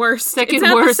second worst. It's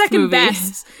not worst the second movie.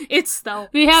 best. It's the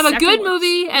We have a second good worst.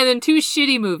 movie and then two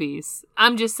shitty movies.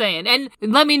 I'm just saying. And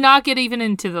let me not get even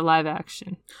into the live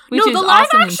action. Which No, is the live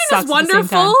awesome and action sucks is at the same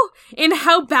time. wonderful in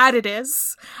how bad it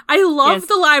is. I love Yes.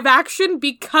 the live action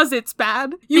because it's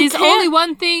bad. There's only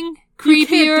one thing you can't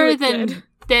do creepier it than good.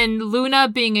 Luna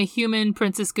being a human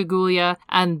Princess Gagulia,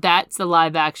 and that's the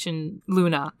live action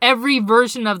Luna. Every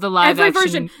version of the live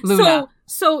action Luna.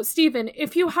 So Stephen,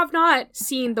 if you have not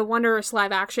seen the Wondrous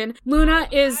live action, Luna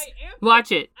is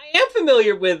Watch it. I am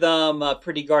familiar with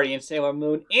Pretty Guardian Sailor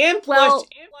Moon and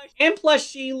plus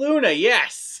She Luna.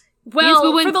 Yes. well Yes,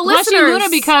 but when for the Fleshy listeners. Luna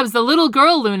becomes the little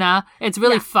girl Luna, it's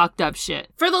really Yeah. fucked up shit.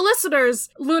 For the listeners,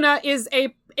 Luna is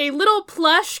a little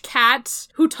plush cat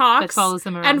who talks That follows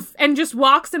them around. and just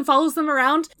walks and follows them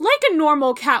around like a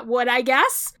normal cat would, I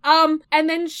guess. And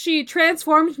then she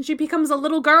transforms and she becomes a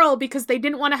little girl because they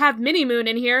didn't want to have Minnie Moon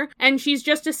in here, and she's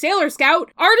just a Sailor Scout.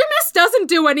 Artemis doesn't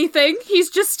do anything. He's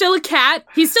just still a cat.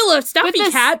 He's still a stuffy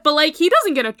cat, but like he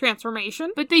doesn't get a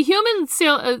transformation. But the human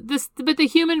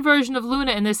version of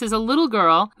Luna in this is a little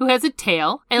girl who has a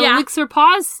tail and Yeah. licks her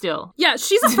paws still. Yeah,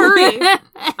 she's a furry.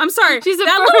 I'm sorry. She's a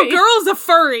that furry. little girl's a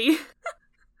furry.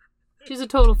 She's a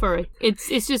total furry. It's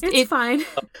just It's fine.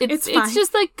 It's fine.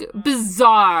 just like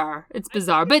bizarre. It's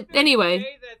bizarre. But anyway,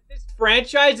 Say that this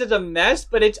franchise is a mess,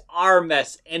 but it's our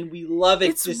mess, and we love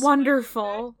it. It's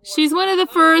wonderful. she's one of the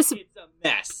first. It's a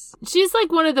mess. She's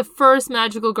like one of the first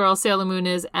magical girls Sailor Moon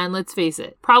is, and let's face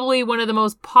it, probably one of the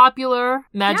most popular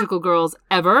magical girls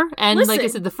ever. And like I Listen.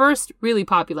 said, the first really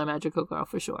popular magical girl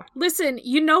for sure. Listen,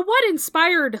 you know what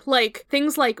inspired, like,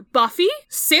 things like Buffy?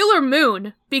 Sailor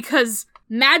Moon. Because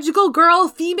magical girl,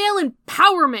 female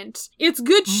empowerment. It's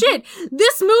good shit.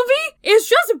 This movie is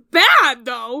just bad,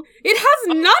 though. It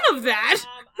has none of that.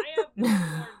 have one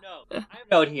more note. I have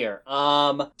a note here.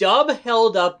 Dub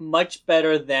held up much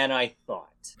better than I thought.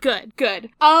 Good.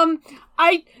 Do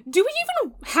we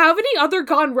even have any other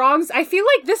gone wrongs? I feel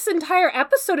like this entire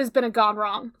episode has been a gone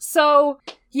wrong. So,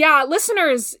 yeah,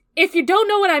 listeners, if you don't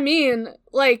know what I mean,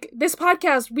 like, this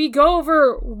podcast, we go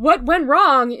over what went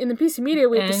wrong in the PC Media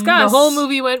Week discussed. The whole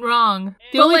movie went wrong.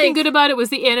 The only thing good about it was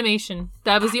the animation.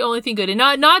 That was the only thing good. And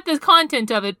not the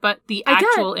content of it, but the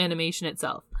actual animation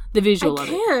itself. The visual of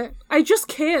it. I just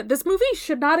can't. This movie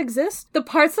should not exist. The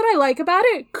parts that I like about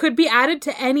it could be added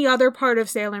to any other part of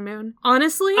Sailor Moon.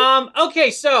 Honestly.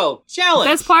 Okay, so, challenge.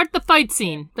 Best part, the fight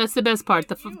scene. That's the best part.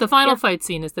 The final fight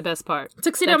scene is the best part.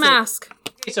 Tuxedo Mask.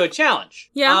 Okay, so challenge.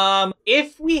 Yeah.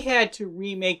 If we had to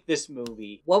remake this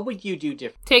movie, what would you do?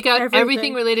 Take out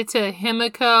everything related to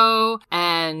Himiko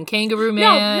and Kangaroo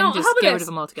Man. No, just get rid of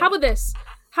them all together.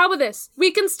 How about this?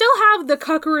 We can still have the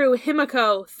Kakaru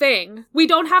Himiko thing. We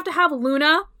don't have to have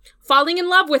Luna falling in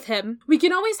love with him. We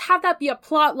can always have that be a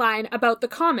plot line about the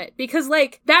comet, because,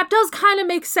 like, that does kind of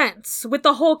make sense with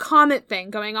the whole comet thing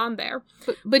going on there.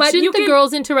 But shouldn't the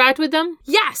girls interact with them?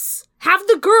 Yes! Have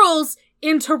the girls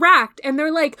interact, and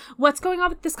they're like, what's going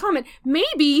on with this comet?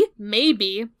 Maybe,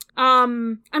 I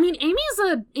mean, Amy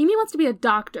wants to be a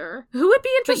doctor. Who would be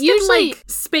interested in, like,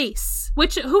 space?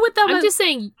 Who would that I'm just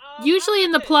saying, usually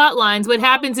in the plot lines, what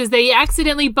happens is they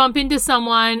accidentally bump into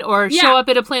someone or show up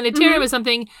at a planetarium or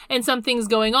something, and something's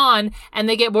going on, and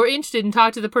they get more interested and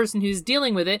talk to the person who's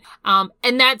dealing with it.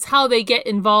 And that's how they get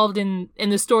involved in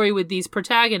the story with these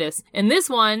protagonists. In this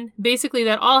one, basically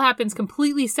that all happens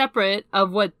completely separate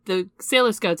of what the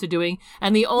Sailor Scouts are doing,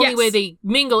 and the only way they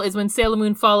mingle is when Sailor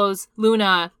Moon follows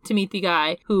Luna to meet the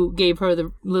guy who gave her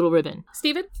the little ribbon.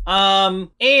 Steven?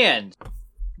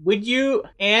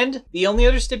 And the only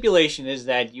other stipulation is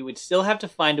that you would still have to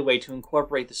find a way to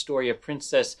incorporate the story of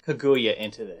Princess Kaguya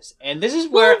into this. And this is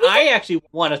where I actually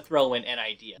want to throw in an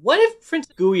idea. What if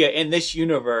Princess Kaguya in this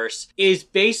universe is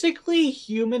basically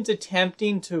humans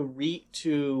attempting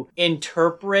to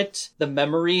interpret the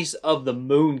memories of the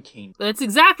Moon King? That's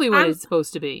exactly what it's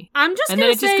supposed to be. I'm just and then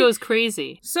it just goes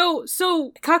crazy. So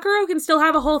Kakaru can still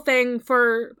have a whole thing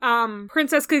for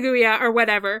Princess Kaguya or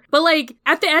whatever. But, like,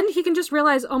 at the end he can just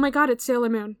realize, oh my god, it's Sailor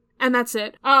Moon. And that's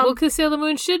it. Well, because Sailor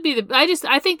Moon should be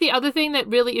I think the other thing that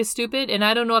really is stupid, and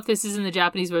I don't know if this is in the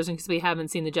Japanese version because we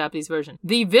haven't seen the Japanese version,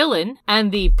 the villain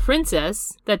and the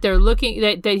princess that they're looking,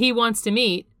 that he wants to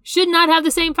meet, should not have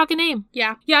the same fucking name.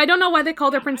 Yeah, I don't know why they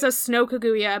called her Princess Snow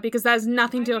Kaguya, because that has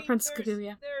nothing to do with Princess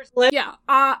Kaguya.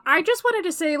 I just wanted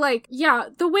to say, like,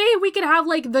 the way we could have,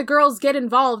 like, the girls get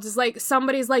involved is, like,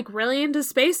 somebody's, like, really into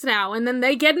space now, and then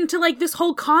they get into, like, this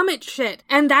whole comet shit,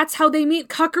 and that's how they meet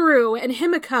Kakaru and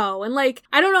Himiko, and, like,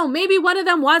 I don't know, maybe one of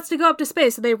them wants to go up to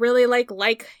space, so they really,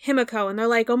 like Himiko, and they're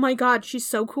like, oh my god, she's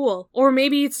so cool. Or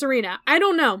maybe it's Serena. I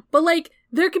don't know. But, like,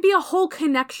 there could be a whole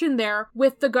connection there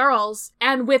with the girls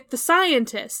and with the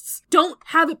scientists. Don't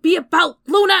have it be about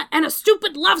Luna and a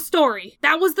stupid love story.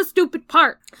 That was the stupid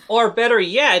part. Or better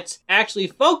yet, actually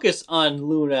focus on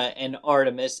Luna and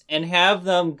Artemis and have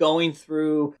them going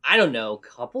through, I don't know,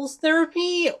 couples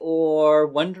therapy or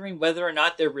wondering whether or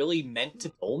not they're really meant to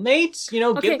be soulmates. You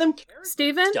know, give them character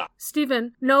stuff.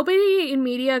 Steven, nobody in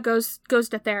media goes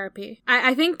to therapy.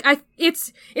 I think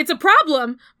it's a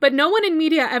problem, but no one in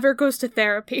media ever goes to therapy.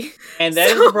 And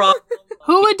that is the problem.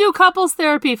 Who would do couples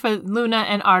therapy for Luna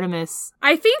and Artemis?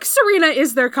 I think Serena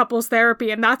is their couples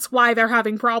therapy, and that's why they're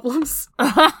having problems.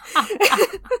 I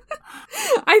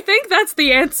think that's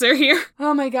the answer here.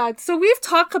 Oh my god. So we've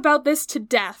talked about this to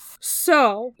death.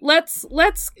 So let's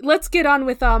get on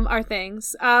with our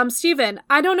things. Steven,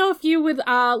 I don't know if you would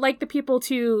like the people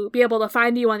to be able to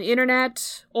find you on the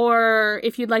internet, or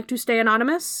if you'd like to stay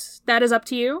anonymous. That is up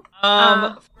to you. For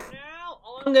now,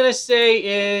 all I'm gonna say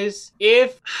is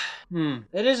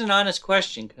that is an honest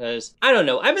question, because I don't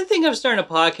know. I've been thinking of starting a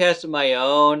podcast of my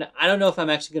own. I don't know if I'm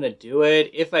actually going to do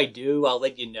it. If I do, I'll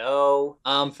let you know.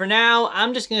 For now,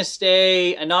 I'm just going to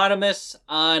stay anonymous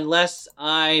unless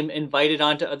I'm invited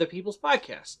onto other people's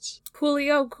podcasts.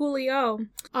 Coolio.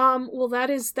 Well, that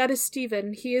is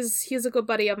Steven. He is a good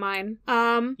buddy of mine.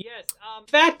 Yes. In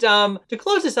fact, to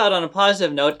close this out on a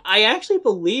positive note, I actually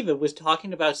believe it was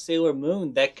talking about Sailor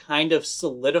Moon that kind of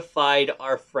solidified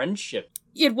our friendship.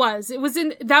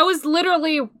 That was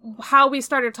literally how we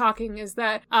started talking, is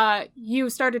that you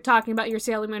started talking about your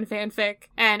Sailor Moon fanfic,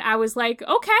 and I was like,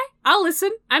 okay, I'll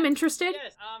listen. I'm interested.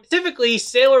 Yes, specifically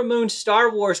Sailor Moon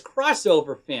Star Wars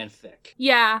crossover fanfic.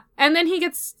 Yeah, and then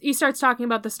he starts talking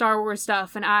about the Star Wars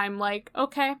stuff, and I'm like,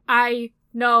 okay, I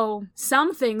know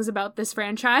some things about this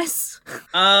franchise.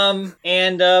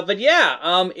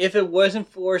 If it wasn't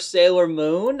for Sailor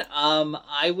Moon,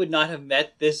 I would not have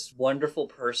met this wonderful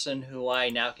person who I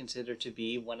now consider to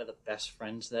be one of the best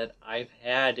friends that I've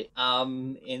had,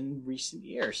 in recent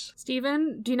years.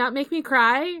 Steven, do not make me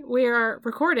cry. We are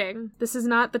recording. This is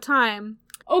not the time.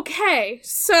 Okay,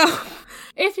 so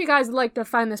if you guys would like to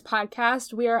find this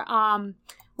podcast, we're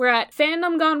at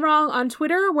Fandom Gone Wrong on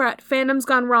Twitter. We're at Fandoms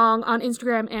Gone Wrong on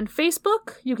Instagram and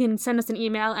Facebook. You can send us an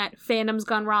email at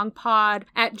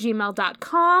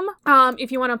fandomsgonewrongpod@gmail.com.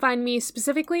 If you want to find me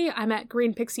specifically, I'm at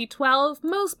GreenPixie12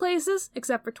 most places,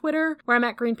 except for Twitter, where I'm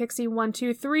at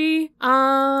GreenPixie123.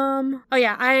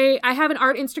 I have an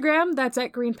art Instagram that's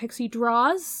at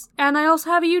GreenPixieDraws. And I also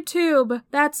have a YouTube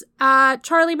that's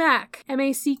Charlie Mack,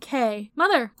 Mack.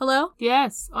 Mother, hello?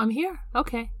 Yes, I'm here.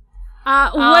 Okay.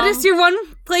 What is your one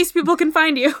place people can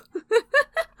find you?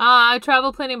 I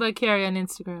travel planning by Carrie on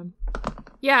Instagram.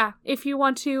 Yeah, if you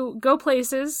want to go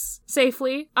places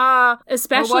safely,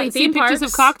 especially theme parks. See pictures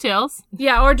of cocktails.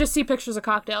 Yeah, or just see pictures of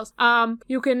cocktails.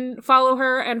 You can follow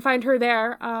her and find her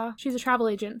there. She's a travel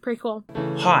agent. Pretty cool.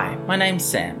 Hi, my name's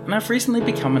Sam, and I've recently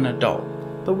become an adult.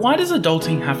 But why does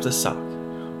adulting have to suck?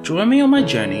 Join me on my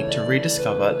journey to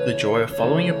rediscover the joy of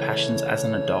following your passions as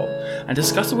an adult and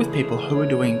discuss it with people who are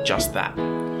doing just that.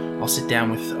 I'll sit down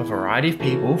with a variety of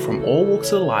people from all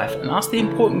walks of life and ask the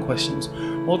important questions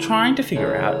while trying to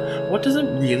figure out what does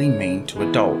it really mean to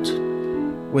adult.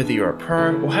 Whether you're a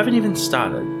pro or haven't even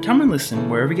started, come and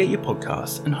listen wherever you get your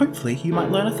podcasts and hopefully you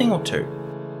might learn a thing or two.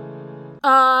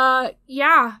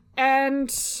 Yeah,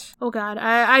 and... Oh god,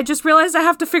 I just realized I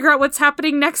have to figure out what's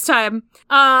happening next time.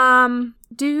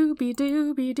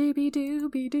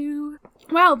 Doobie-doobie-doobie-doobie-doo.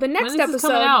 Well, the next When is episode... this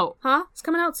coming out? Huh? It's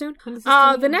coming out soon. When is this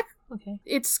coming out? Okay.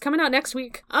 It's coming out next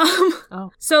week.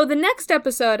 Oh. So the next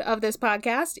episode of this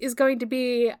podcast is going to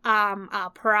be a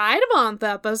Pride Month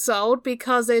episode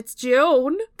because it's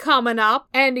June coming up.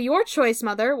 And your choice,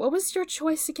 Mother, what was your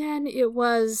choice again? It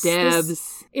was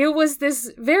Debs. It was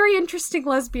this very interesting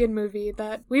lesbian movie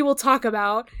that we will talk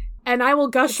about. And I will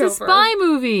gush It's a over. spy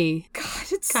movie. God,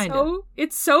 it's Kinda.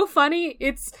 so funny.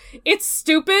 It's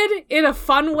stupid in a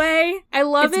fun way. I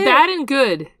love it. It's bad and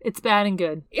good. It's bad and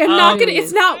good.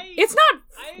 It's not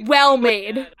well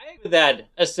made. I agree with that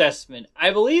assessment. I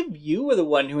believe you were the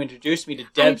one who introduced me to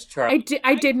Debs, Charlie.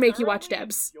 I did make you watch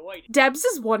Debs. Debs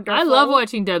is wonderful. I love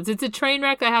watching Debs. It's a train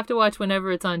wreck I have to watch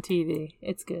whenever it's on TV.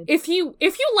 It's good. If you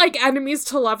like enemies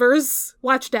to lovers,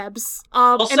 watch Debs.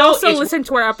 Also, and also it's- listen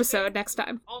to our episode next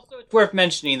time. Also, it's worth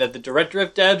mentioning that the director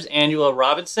of Debs, Angela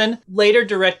Robinson, later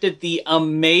directed the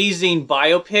amazing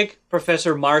biopic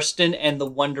Professor Marston and the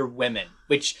Wonder Women,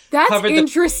 which That's covered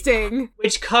interesting.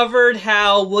 which covered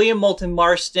how William Moulton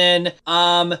Marston,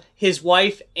 his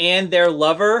wife, and their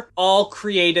lover all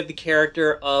created the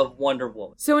character of Wonder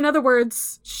Woman. So in other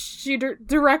words, she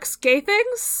directs gay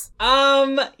things?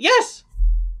 Yes.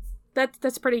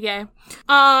 That's pretty gay.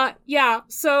 Yeah,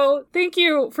 so thank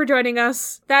you for joining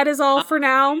us. That is all for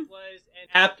now.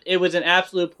 It was an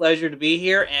absolute pleasure to be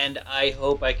here, and I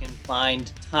hope I can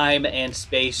find time and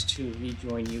space to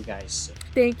rejoin you guys soon.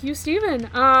 Thank you, Steven.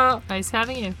 Nice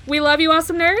having you. We love you,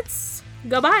 awesome nerds.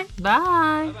 Goodbye.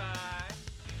 Bye. Bye-bye.